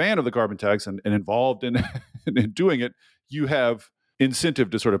and a fan of the carbon tax and involved in, in doing it, you have incentive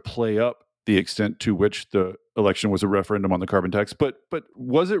to sort of play up the extent to which the election was a referendum on the carbon tax. But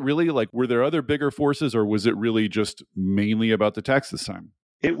was it really were there other bigger forces, or was it really just mainly about the tax this time?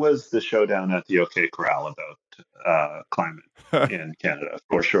 It was the showdown at the OK Corral about climate in Canada,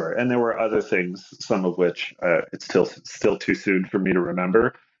 for sure. And there were other things, some of which it's still too soon for me to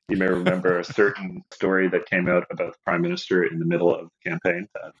remember. You may remember a certain story that came out about the Prime Minister in the middle of the campaign.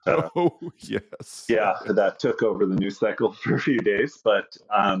 Oh, yes. Yeah, that took over the news cycle for a few days. But,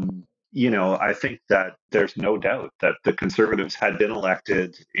 I think that there's no doubt that the Conservatives had been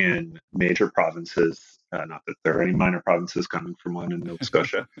elected in major provinces. Not that there are any minor provinces coming from one in Nova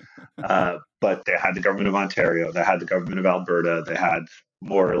Scotia, but they had the government of Ontario, they had the government of Alberta, they had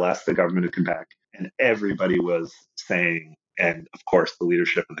more or less the government of Quebec, and everybody was saying, and of course the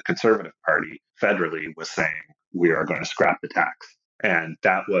leadership of the Conservative Party federally was saying, we are going to scrap the tax. And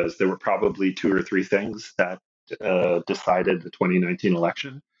there were probably two or three things that decided the 2019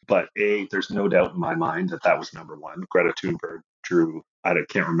 election. But there's no doubt in my mind that was number one. Greta Thunberg drew, I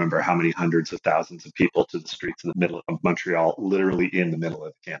can't remember how many hundreds of thousands of people to the streets in the middle of Montreal, literally in the middle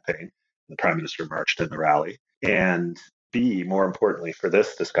of the campaign. The Prime Minister marched in the rally. And B, more importantly for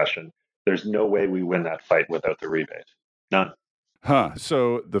this discussion, there's no way we win that fight without the rebate. None.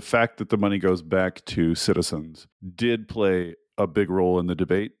 So the fact that the money goes back to citizens did play a big role in the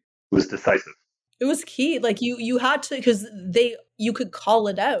debate? It was decisive. It was key. You had to, because you could call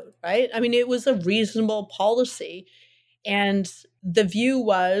it out, right? I mean, it was a reasonable policy. And the view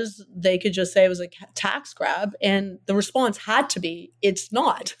was they could just say it was a tax grab. And the response had to be, it's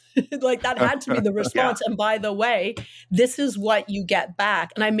not. That had to be the response. Yeah. And by the way, this is what you get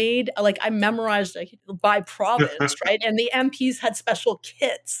back. And I memorized by province, right? And the MPs had special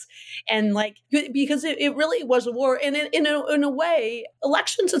kits. And because it really was a war. And in a way,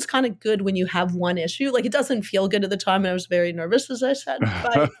 elections, it's kind of good when you have one issue. It doesn't feel good at the time. I was very nervous, as I said,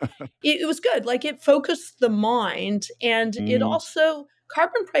 but it was good. It focused the mind. And it also,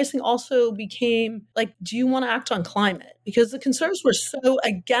 carbon pricing also became do you want to act on climate? Because the Conservatives were so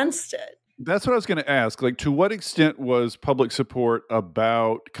against it. That's what I was going to ask. To what extent was public support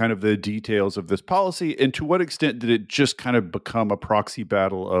about kind of the details of this policy? And to what extent did it just kind of become a proxy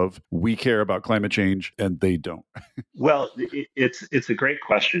battle of we care about climate change and they don't? Well, it's a great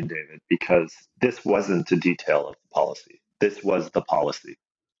question, David, because this wasn't the detail of the policy. This was the policy,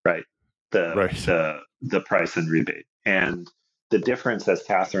 right? The price and rebate. And the difference, as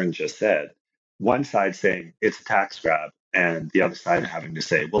Catherine just said, one side saying it's a tax grab and the other side having to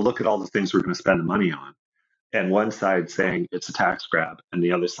say, well, look at all the things we're going to spend the money on. And one side saying it's a tax grab and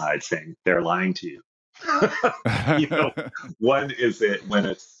the other side saying they're lying to you. One is it when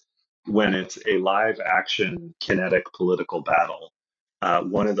it's a live action kinetic political battle.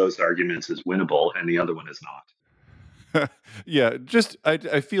 One of those arguments is winnable and the other one is not. Yeah,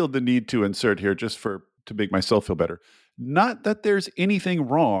 I feel the need to insert here just to make myself feel better. Not that there's anything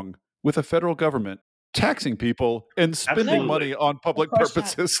wrong with a federal government taxing people and spending Absolutely. money on public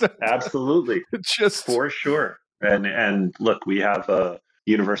purposes. Absolutely. It's just for sure. And look, we have a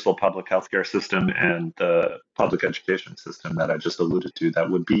universal public healthcare system and the public education system that I just alluded to that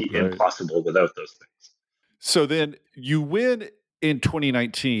would be Right. impossible without those things. So then you win in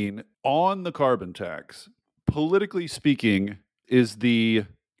 2019 on the carbon tax. Politically speaking, is the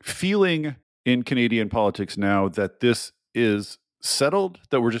feeling in Canadian politics now that this is settled,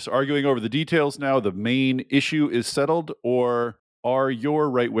 that we're just arguing over the details now, the main issue is settled, or are your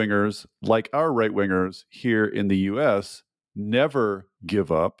right-wingers, like our right-wingers here in the US, never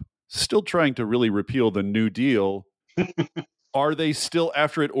give up, still trying to really repeal the New Deal? Are they still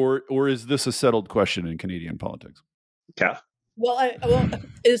after it, or is this a settled question in Canadian politics? Kath?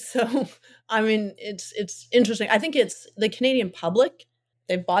 So I mean, it's interesting. I think it's the Canadian public.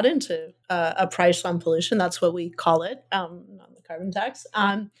 They've bought into a price on pollution. That's what we call it, not the carbon tax.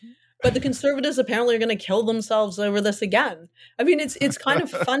 But the Conservatives apparently are going to kill themselves over this again. I mean, it's kind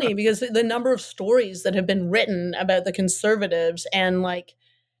of funny because the number of stories that have been written about the Conservatives and like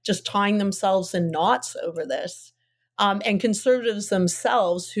just tying themselves in knots over this. And Conservatives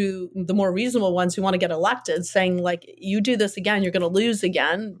themselves, who the more reasonable ones who want to get elected, saying like, you do this again, you're going to lose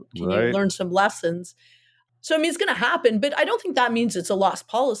again. Can you learn some lessons? So, I mean, it's going to happen, but I don't think that means it's a lost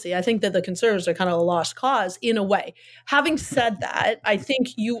policy. I think that the Conservatives are kind of a lost cause in a way. Having said that, I think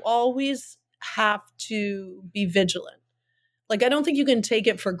you always have to be vigilant. Like, I don't think you can take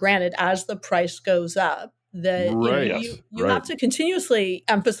it for granted as the price goes up that you have to continuously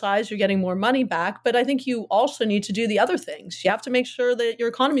emphasize you're getting more money back. But I think you also need to do the other things. You have to make sure that your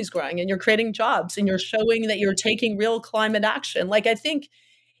economy is growing and you're creating jobs and you're showing that you're taking real climate action. Like, I think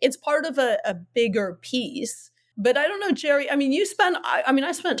it's part of a bigger piece. But I don't know, Jerry, I mean,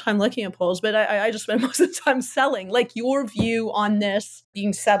 I spent time looking at polls, but I just spent most of the time selling. Like, your view on this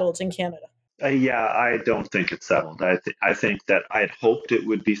being settled in Canada. Yeah, I don't think it's settled. I think that I'd hoped it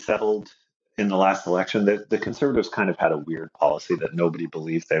would be settled in the last election. The Conservatives kind of had a weird policy that nobody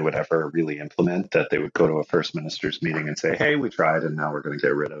believed they would ever really implement, that they would go to a first minister's meeting and say, hey, we tried and now we're going to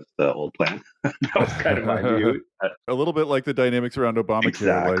get rid of the old plan. That was kind of my view. A little bit like the dynamics around Obamacare.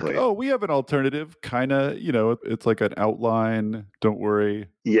 Exactly. Like, oh, we have an alternative, kind of, it's like an outline. Don't worry.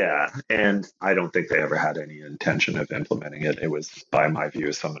 Yeah. And I don't think they ever had any intention of implementing it. It was, by my view,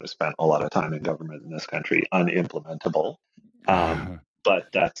 as someone who spent a lot of time in government in this country, unimplementable. But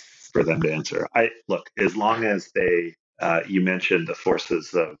that's for them to answer. Look, as long as they, you mentioned the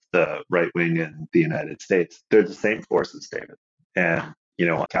forces of the right wing in the United States, they're the same forces, David. And,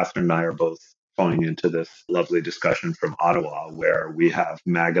 Catherine and I are both phoning into this lovely discussion from Ottawa where we have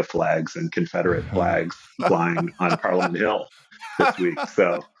MAGA flags and Confederate flags flying on Parliament Hill this week.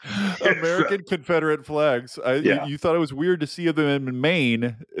 So American Confederate flags. You thought it was weird to see them in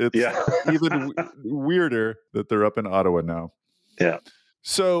Maine. It's even weirder that they're up in Ottawa now. Yeah.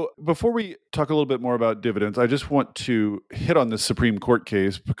 So before we talk a little bit more about dividends, I just want to hit on this Supreme Court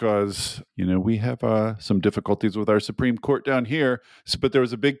case because, we have some difficulties with our Supreme Court down here. But there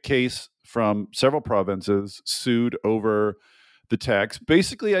was a big case from several provinces sued over the tax.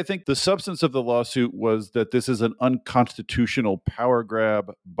 Basically, I think the substance of the lawsuit was that this is an unconstitutional power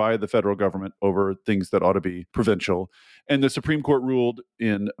grab by the federal government over things that ought to be provincial. And the Supreme Court ruled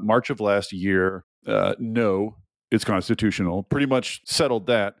in March of last year, no, it's constitutional, pretty much settled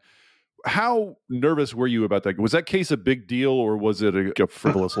that. How nervous were you about that? Was that case a big deal or was it a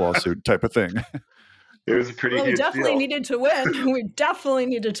frivolous lawsuit type of thing? It was a pretty huge deal. We definitely needed to win. We definitely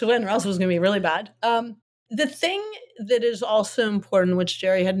needed to win or else it was going to be really bad. The thing that is also important, which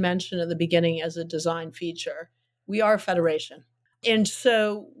Jerry had mentioned at the beginning as a design feature, we are a federation. And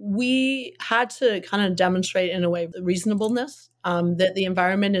so we had to kind of demonstrate in a way the reasonableness, that the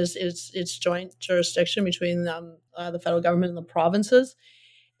environment is its joint jurisdiction between the federal government and the provinces.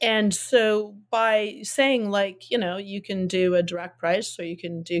 And so by saying you can do a direct price or you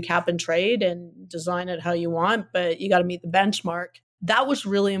can do cap and trade and design it how you want, but you got to meet the benchmark, that was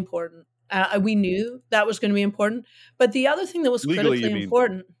really important. We knew that was going to be important. But the other thing that was critically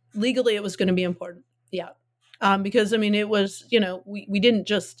important, legally it was going to be important. Yeah. Because, it was, we didn't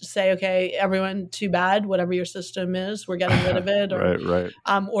just say, okay, everyone, too bad, whatever your system is, we're getting rid of it. Or, right.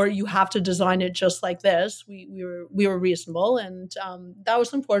 Or you have to design it just like this. We were reasonable. And that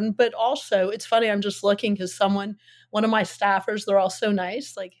was important. But also, it's funny, I'm just looking because one of my staffers, they're all so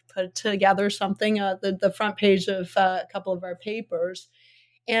nice, put together something, the front page of a couple of our papers.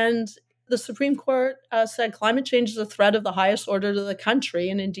 And the Supreme Court said climate change is a threat of the highest order to the country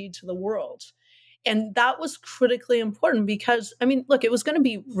and indeed to the world. And that was critically important because, I mean, look, it was going to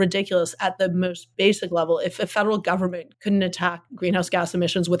be ridiculous at the most basic level if a federal government couldn't attack greenhouse gas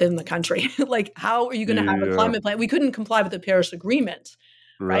emissions within the country. Like, how are you going to have a climate plan? We couldn't comply with the Paris Agreement,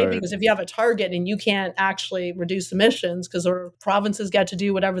 right? Because if you have a target and you can't actually reduce emissions because our provinces get to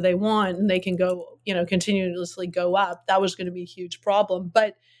do whatever they want and they can go, continuously go up, that was going to be a huge problem.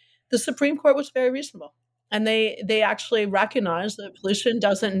 But the Supreme Court was very reasonable. And they actually recognized that pollution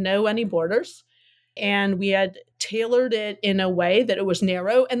doesn't know any borders. And we had tailored it in a way that it was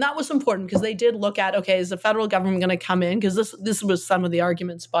narrow. And that was important because they did look at, okay, is the federal government going to come in? Because this was some of the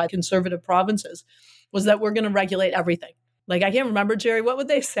arguments by conservative provinces, was that we're going to regulate everything. Like, I can't remember, Jerry, what would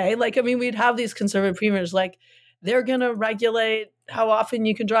they say? Like, I mean, we'd have these conservative premiers, like, they're going to regulate how often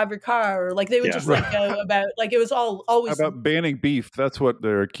you can drive your car. Or like, they would go about, like, it was always. How about banning beef? That's what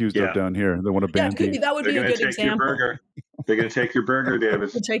they're accused of down here. They want to ban beef. That would be a good example. They're going to take your burger, David.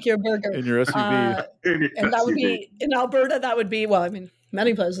 Take your burger. In your SUV. And that would be, in Alberta, that would be, well, I mean,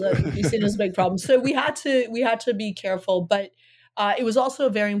 many places that would be seen as a big problem. So we had to be careful. But it was also a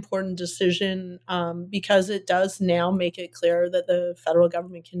very important decision because it does now make it clear that the federal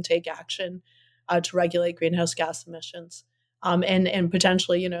government can take action to regulate greenhouse gas emissions and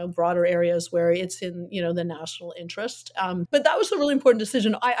potentially, broader areas where it's in, the national interest. But that was a really important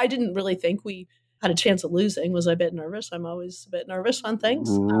decision. I didn't really think we had a chance of losing. Was I a bit nervous? I'm always a bit nervous on things.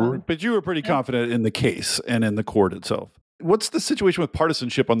 But you were pretty confident in the case and in the court itself. What's the situation with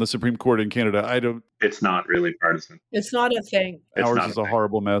partisanship on the Supreme Court in Canada? It's not really partisan. It's not a thing. Ours is a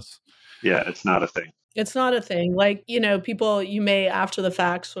horrible mess. Yeah, it's not a thing. It's not a thing. Like, people, you may after the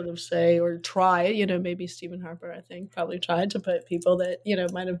fact sort of say or try, maybe Stephen Harper, I think, probably tried to put people that,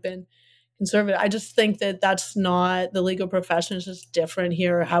 might have been conservative. I just think that that's not, the legal profession is just different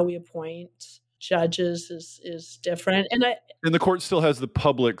here. How we appoint judges is different. And the court still has the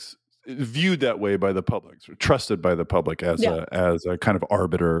public's viewed that way by the public, or trusted by the public as a kind of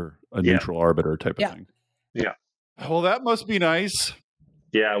arbiter, a neutral arbiter type of thing. Yeah. Well, that must be nice.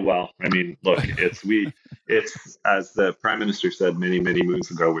 Yeah, well, I mean, look, it's as the Prime Minister said many, many moons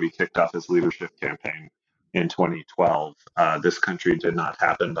ago when he kicked off his leadership campaign in 2012, this country did not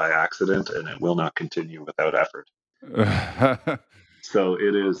happen by accident, and it will not continue without effort. So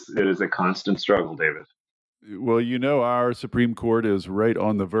it is a constant struggle, David. Well, our Supreme Court is right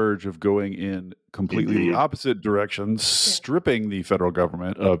on the verge of going in completely the opposite direction, stripping the federal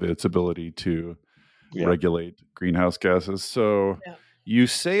government of its ability to regulate greenhouse gases. So you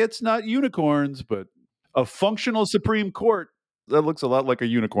say it's not unicorns, but a functional Supreme Court, that looks a lot like a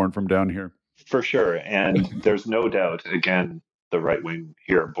unicorn from down here. For sure. And there's no doubt, again, the right wing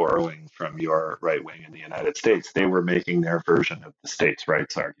here borrowing from your right wing in the United States, they were making their version of the states'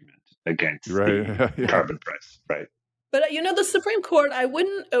 rights argument against the carbon price, right? But, the Supreme Court, I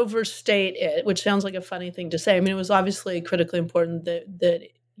wouldn't overstate it, which sounds like a funny thing to say. I mean, it was obviously critically important that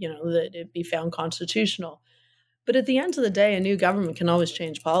it be found constitutional. But at the end of the day, a new government can always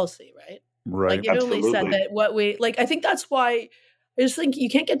change policy, right? Right. Like, it only said that I think that's why I just think you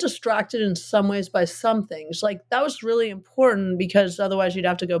can't get distracted in some ways by some things. Like, that was really important because otherwise you'd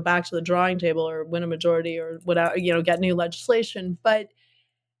have to go back to the drawing table or win a majority or whatever, get new legislation. But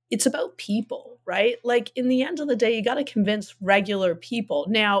it's about people, right? Like, in the end of the day, you got to convince regular people.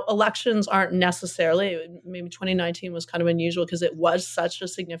 Now, elections aren't necessarily, maybe 2019 was kind of unusual because it was such a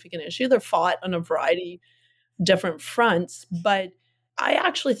significant issue. They're fought on a variety of different fronts, but I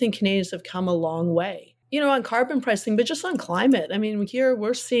actually think Canadians have come a long way, on carbon pricing, but just on climate. I mean, here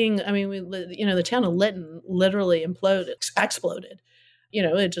we're seeing, the town of Lytton literally exploded.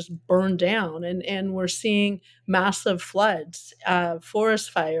 It just burned down. And we're seeing massive floods, forest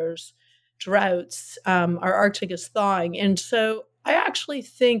fires, droughts. Our Arctic is thawing. And so I actually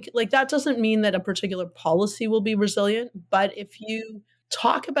think that doesn't mean that a particular policy will be resilient. But if you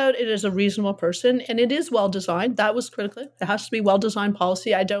talk about it as a reasonable person, and it is well-designed, that was critical. It has to be well-designed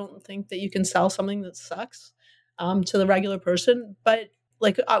policy. I don't think that you can sell something that sucks to the regular person. But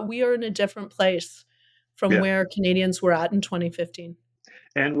we are in a different place from where Canadians were at in 2015.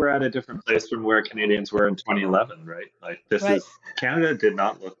 And we're at a different place from where Canadians were in 2011, right? Canada did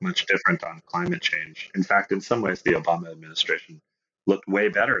not look much different on climate change. In fact, in some ways, the Obama administration looked way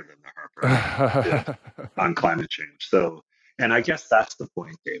better than the Harper did on climate change. So, and I guess that's the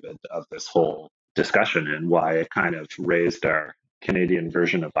point, David, of this whole discussion and why it kind of raised our Canadian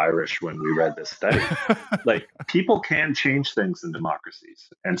version of Irish when we read this study. People can change things in democracies,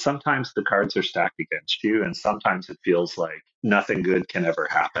 and sometimes the cards are stacked against you, and sometimes it feels like nothing good can ever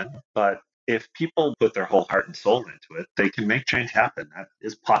happen. But if people put their whole heart and soul into it, they can make change happen. That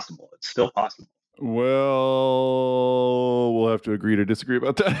is possible. It's still possible. Well, we'll have to agree to disagree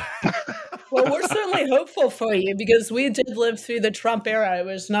about that. Well, we're certainly hopeful for you because we did live through the Trump era. It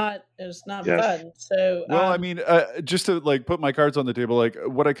was not Yes. fun. So, Well, I mean, just to like put my cards on the table, like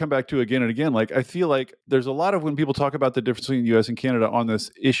what I come back to again and again, like I feel like there's a lot of when people talk about the difference between the U.S. and Canada on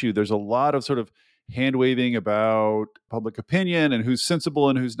this issue, there's a lot of sort of hand waving about public opinion and who's sensible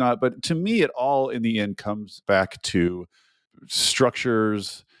and who's not. But to me, it all in the end comes back to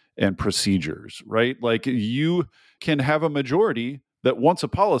structures and procedures, right? Like you can have a majority that wants a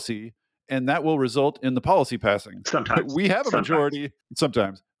policy and that will result in the policy passing. Sometimes. We have a majority,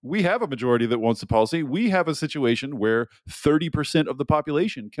 sometimes. We have a majority that wants the policy. We have a situation where 30% of the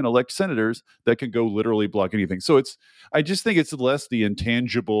population can elect senators that can go literally block anything. So I just think it's less the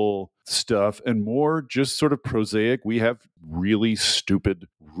intangible stuff and more just sort of prosaic. We have really stupid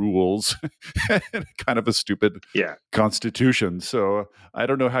rules and kind of a stupid constitution. So I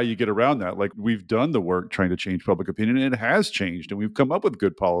don't know how you get around that. Like we've done the work trying to change public opinion and it has changed and we've come up with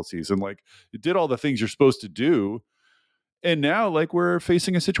good policies and like it did all the things you're supposed to do. And now, like, we're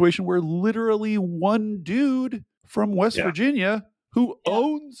facing a situation where literally one dude from West Virginia who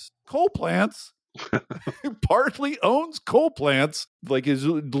owns coal plants, partly owns coal plants, like, is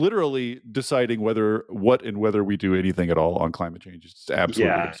literally deciding whether we do anything at all on climate change. It's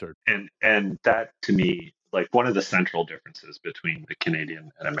absolutely absurd. And that, to me, like one of the central differences between the Canadian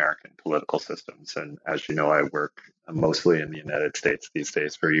and American political systems, and as you know, I work mostly in the United States these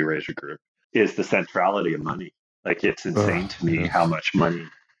days for Eurasia Group, is the centrality of money. Like it's insane to me how much money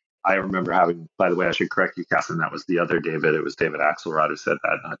I remember having. By the way, I should correct you, Catherine. That was the other David. It was David Axelrod who said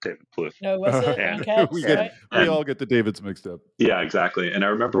that, not David Plouffe. No, was it? Okay, we all get the Davids mixed up. Yeah, exactly. And I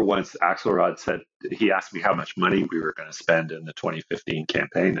remember once Axelrod said, he asked me how much money we were going to spend in the 2015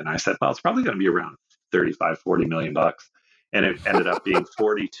 campaign. And I said, well, it's probably going to be around 35, 40 million bucks. And it ended up being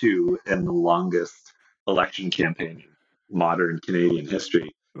 42 in the longest election campaign in modern Canadian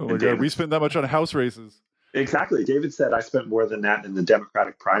history. Oh my God, we spent that much on house races. Exactly. David said I spent more than that in the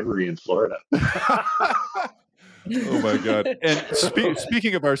Democratic primary in Florida. Oh my God. And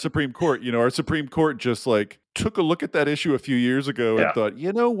speaking of our Supreme Court, our Supreme Court just like took a look at that issue a few years ago and thought,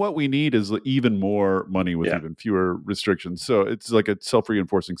 what we need is even more money with even fewer restrictions. So it's like a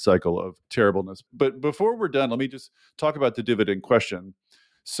self-reinforcing cycle of terribleness. But before we're done, let me just talk about the dividend question.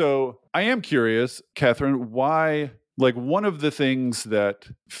 So I am curious, Catherine, why, like one of the things that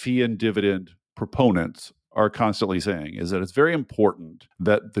fee and dividend proponents are constantly saying is that it's very important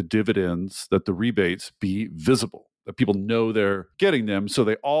that the dividends, that the rebates be visible, that people know they're getting them. So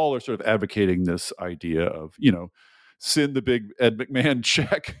they all are sort of advocating this idea of, send the big Ed McMahon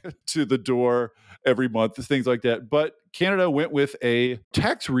check to the door every month, things like that. But Canada went with a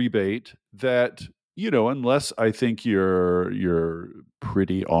tax rebate that, unless I think you're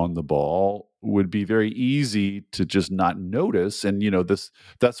pretty on the ball, would be very easy to just not notice. And,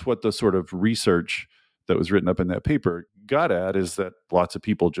 that's what the sort of research that was written up in that paper got at, is that lots of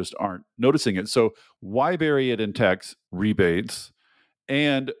people just aren't noticing it. So why vary it in tax rebates?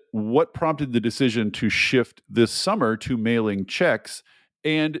 And what prompted the decision to shift this summer to mailing checks?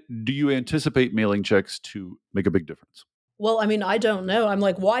 And do you anticipate mailing checks to make a big difference? Well, I mean, I don't know. I'm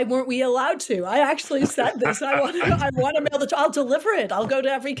like, why weren't we allowed to? I actually said this. I want to mail I'll deliver it. I'll go to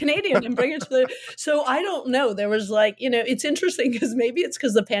every Canadian and bring it to the. So I don't know. There was like, it's interesting because maybe it's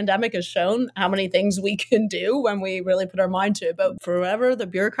because the pandemic has shown how many things we can do when we really put our mind to it. But forever, the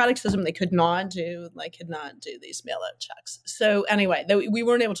bureaucratic system, they could not do these mail out checks. So anyway, we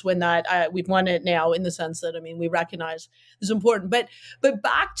weren't able to win that. We've won it now in the sense that, we recognize it's important. But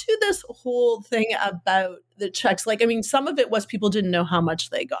back to this whole thing about the checks, some of it was people didn't know how much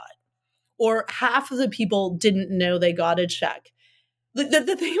they got, or half of the people didn't know they got a check. The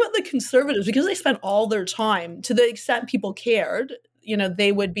thing about the Conservatives, because they spent all their time, to the extent people cared,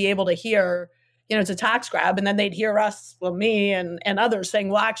 they would be able to hear, it's a tax grab, and then they'd hear us, me and others saying,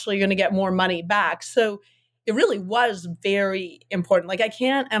 well, actually, you're going to get more money back. So it really was very important. Like, I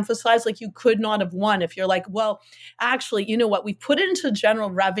can't emphasize, you could not have won if you're like, well, actually, you know what? We put it into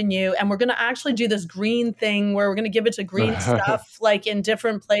general revenue and we're going to actually do this green thing where we're going to give it to green stuff, in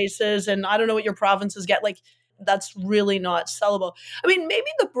different places. And I don't know what your provinces get. That's really not sellable. Maybe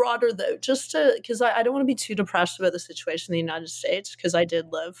the broader, though, just because I don't want to be too depressed about the situation in the United States, because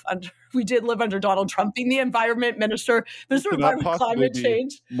we did live under Donald Trump being the environment minister of environment, climate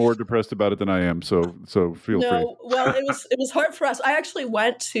change. More depressed about it than I am. So feel free. Well, it was hard for us. I actually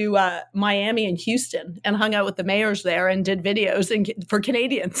went to Miami and Houston and hung out with the mayors there and did videos for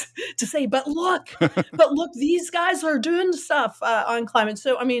Canadians to say, but look, these guys are doing stuff on climate.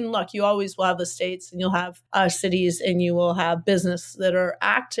 So, look, you always will have the states and you'll have cities and you will have business that are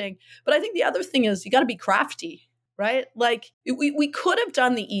acting. But I think the other thing is you got to be crafty, right? We could have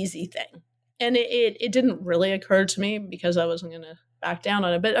done the easy thing And it didn't really occur to me because I wasn't going to back down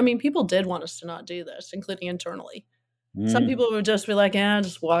on it. But I mean, people did want us to not do this, including internally. Some people would just be like,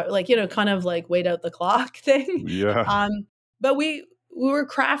 just like, kind of like wait out the clock thing. Yeah. But we were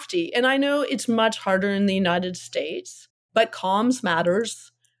crafty. And I know it's much harder in the United States, but comms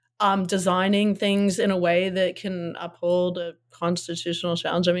matters. Designing things in a way that can uphold a constitutional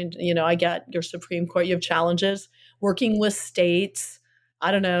challenge. I mean, I get your Supreme Court, you have challenges. Working with states,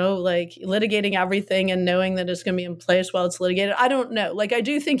 I don't know, like litigating everything and knowing that it's going to be in place while it's litigated. I don't know. Like, I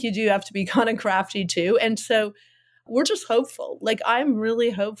do think you do have to be kind of crafty too. And so we're just hopeful. Like, I'm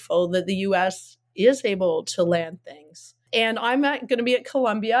really hopeful that the U.S. is able to land things. And I'm going to be at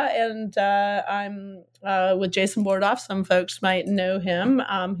Columbia, and I'm with Jason Bordoff. Some folks might know him,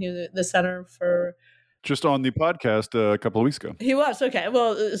 who's the Center for... Just on the podcast a couple of weeks ago. He was, okay.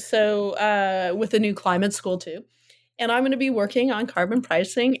 Well, so with the new climate school too. And I'm going to be working on carbon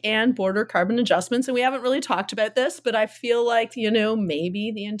pricing and border carbon adjustments. And we haven't really talked about this, but I feel like,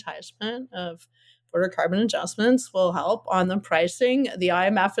 maybe the enticement of border carbon adjustments will help on the pricing. The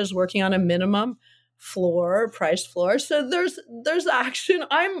IMF is working on a minimum price floor. So there's action.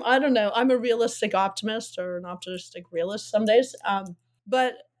 I don't know. I'm a realistic optimist or an optimistic realist some days.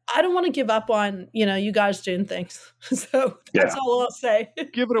 But I don't want to give up on, you guys doing things. So that's all I'll say.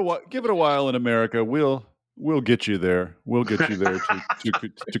 Give it a while in America. We'll get you there. We'll get you there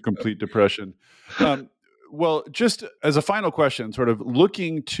to complete depression. Well, just as a final question, sort of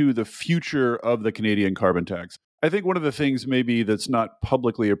looking to the future of the Canadian carbon tax, I think one of the things maybe that's not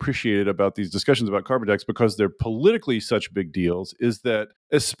publicly appreciated about these discussions about carbon tax, because they're politically such big deals, is that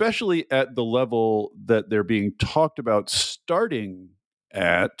especially at the level that they're being talked about starting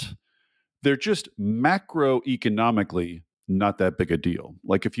at, they're just macroeconomically not that big a deal.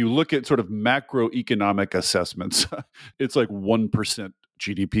 Like if you look at sort of macroeconomic assessments, it's like 1%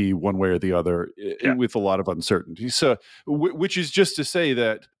 GDP one way or the other with a lot of uncertainty. So, which is just to say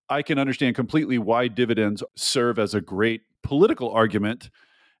that I can understand completely why dividends serve as a great political argument,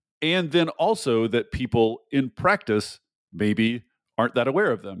 and then also that people in practice maybe aren't that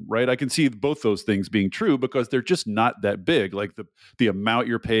aware of them, right? I can see both those things being true because they're just not that big. Like the amount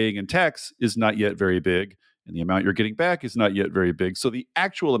you're paying in tax is not yet very big, and the amount you're getting back is not yet very big. So the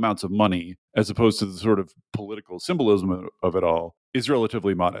actual amounts of money, as opposed to the sort of political symbolism of it all, is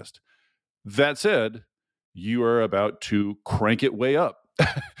relatively modest. That said, you are about to crank it way up.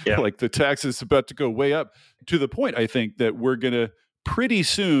 Like the tax is about to go way up to the point, I think, that we're going to pretty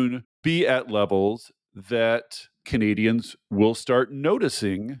soon be at levels that Canadians will start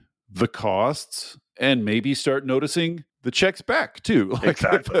noticing the costs and maybe start noticing the checks back too. Like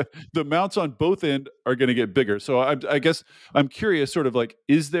exactly. The amounts on both ends are going to get bigger. So I guess I'm curious, sort of like,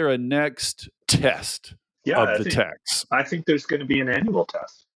 is there a next test of the tax? I think there's going to be an annual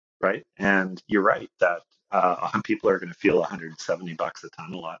test, right? And you're right that people are going to feel $170 a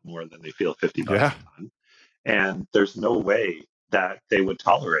ton a lot more than they feel $50 a ton. And there's no way that they would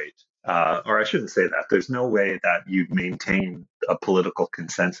tolerate, or I shouldn't say that, there's no way that you'd maintain a political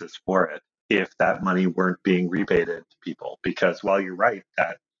consensus for it if that money weren't being rebated to people. Because while you're right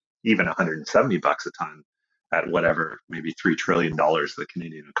that even $170 a ton at whatever, maybe $3 trillion the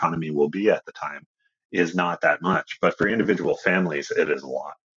Canadian economy will be at the time is not that much. But for individual families, it is a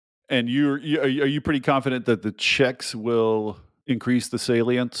lot. And are you pretty confident that the checks will increase the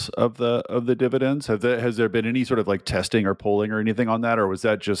salience of the dividends? Has there been any sort of like testing or polling or anything on that, or was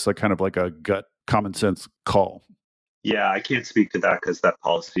that just like kind of like a gut common sense call? Yeah, I can't speak to that because that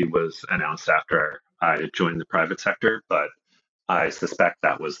policy was announced after I joined the private sector, but I suspect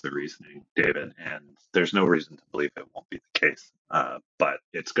that was the reasoning, David, and there's no reason to believe it won't be the case. But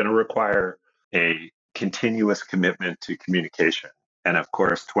it's going to require a continuous commitment to communication. And of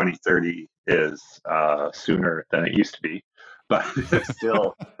course, 2030 is sooner than it used to be, but it's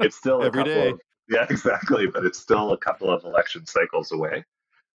still every day. Yeah, exactly. But it's still a couple of election cycles away,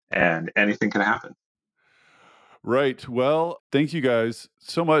 and anything can happen. Right. Well, thank you guys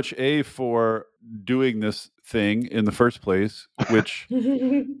so much, for doing this thing in the first place, which,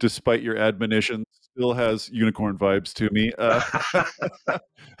 despite your admonition, still has unicorn vibes to me.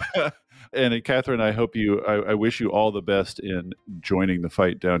 And Catherine, I wish you all the best in joining the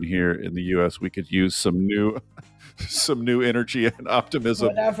fight down here in the U.S. We could use some new energy and optimism.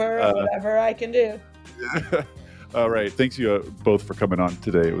 Whatever I can do. All right. Thanks you both for coming on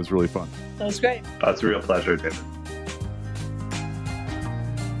today. It was really fun. That was great. It's a real pleasure, David.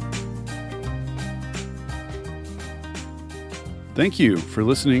 Thank you for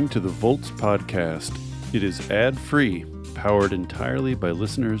listening to the Volts podcast. It is ad-free, powered entirely by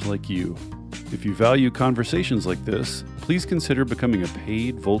listeners like you. If you value conversations like this, please consider becoming a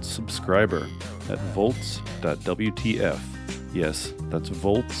paid Volts subscriber at volts.wtf. Yes, that's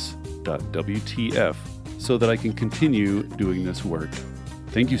volts.wtf, so that I can continue doing this work.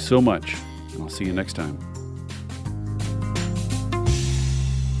 Thank you so much, and I'll see you next time.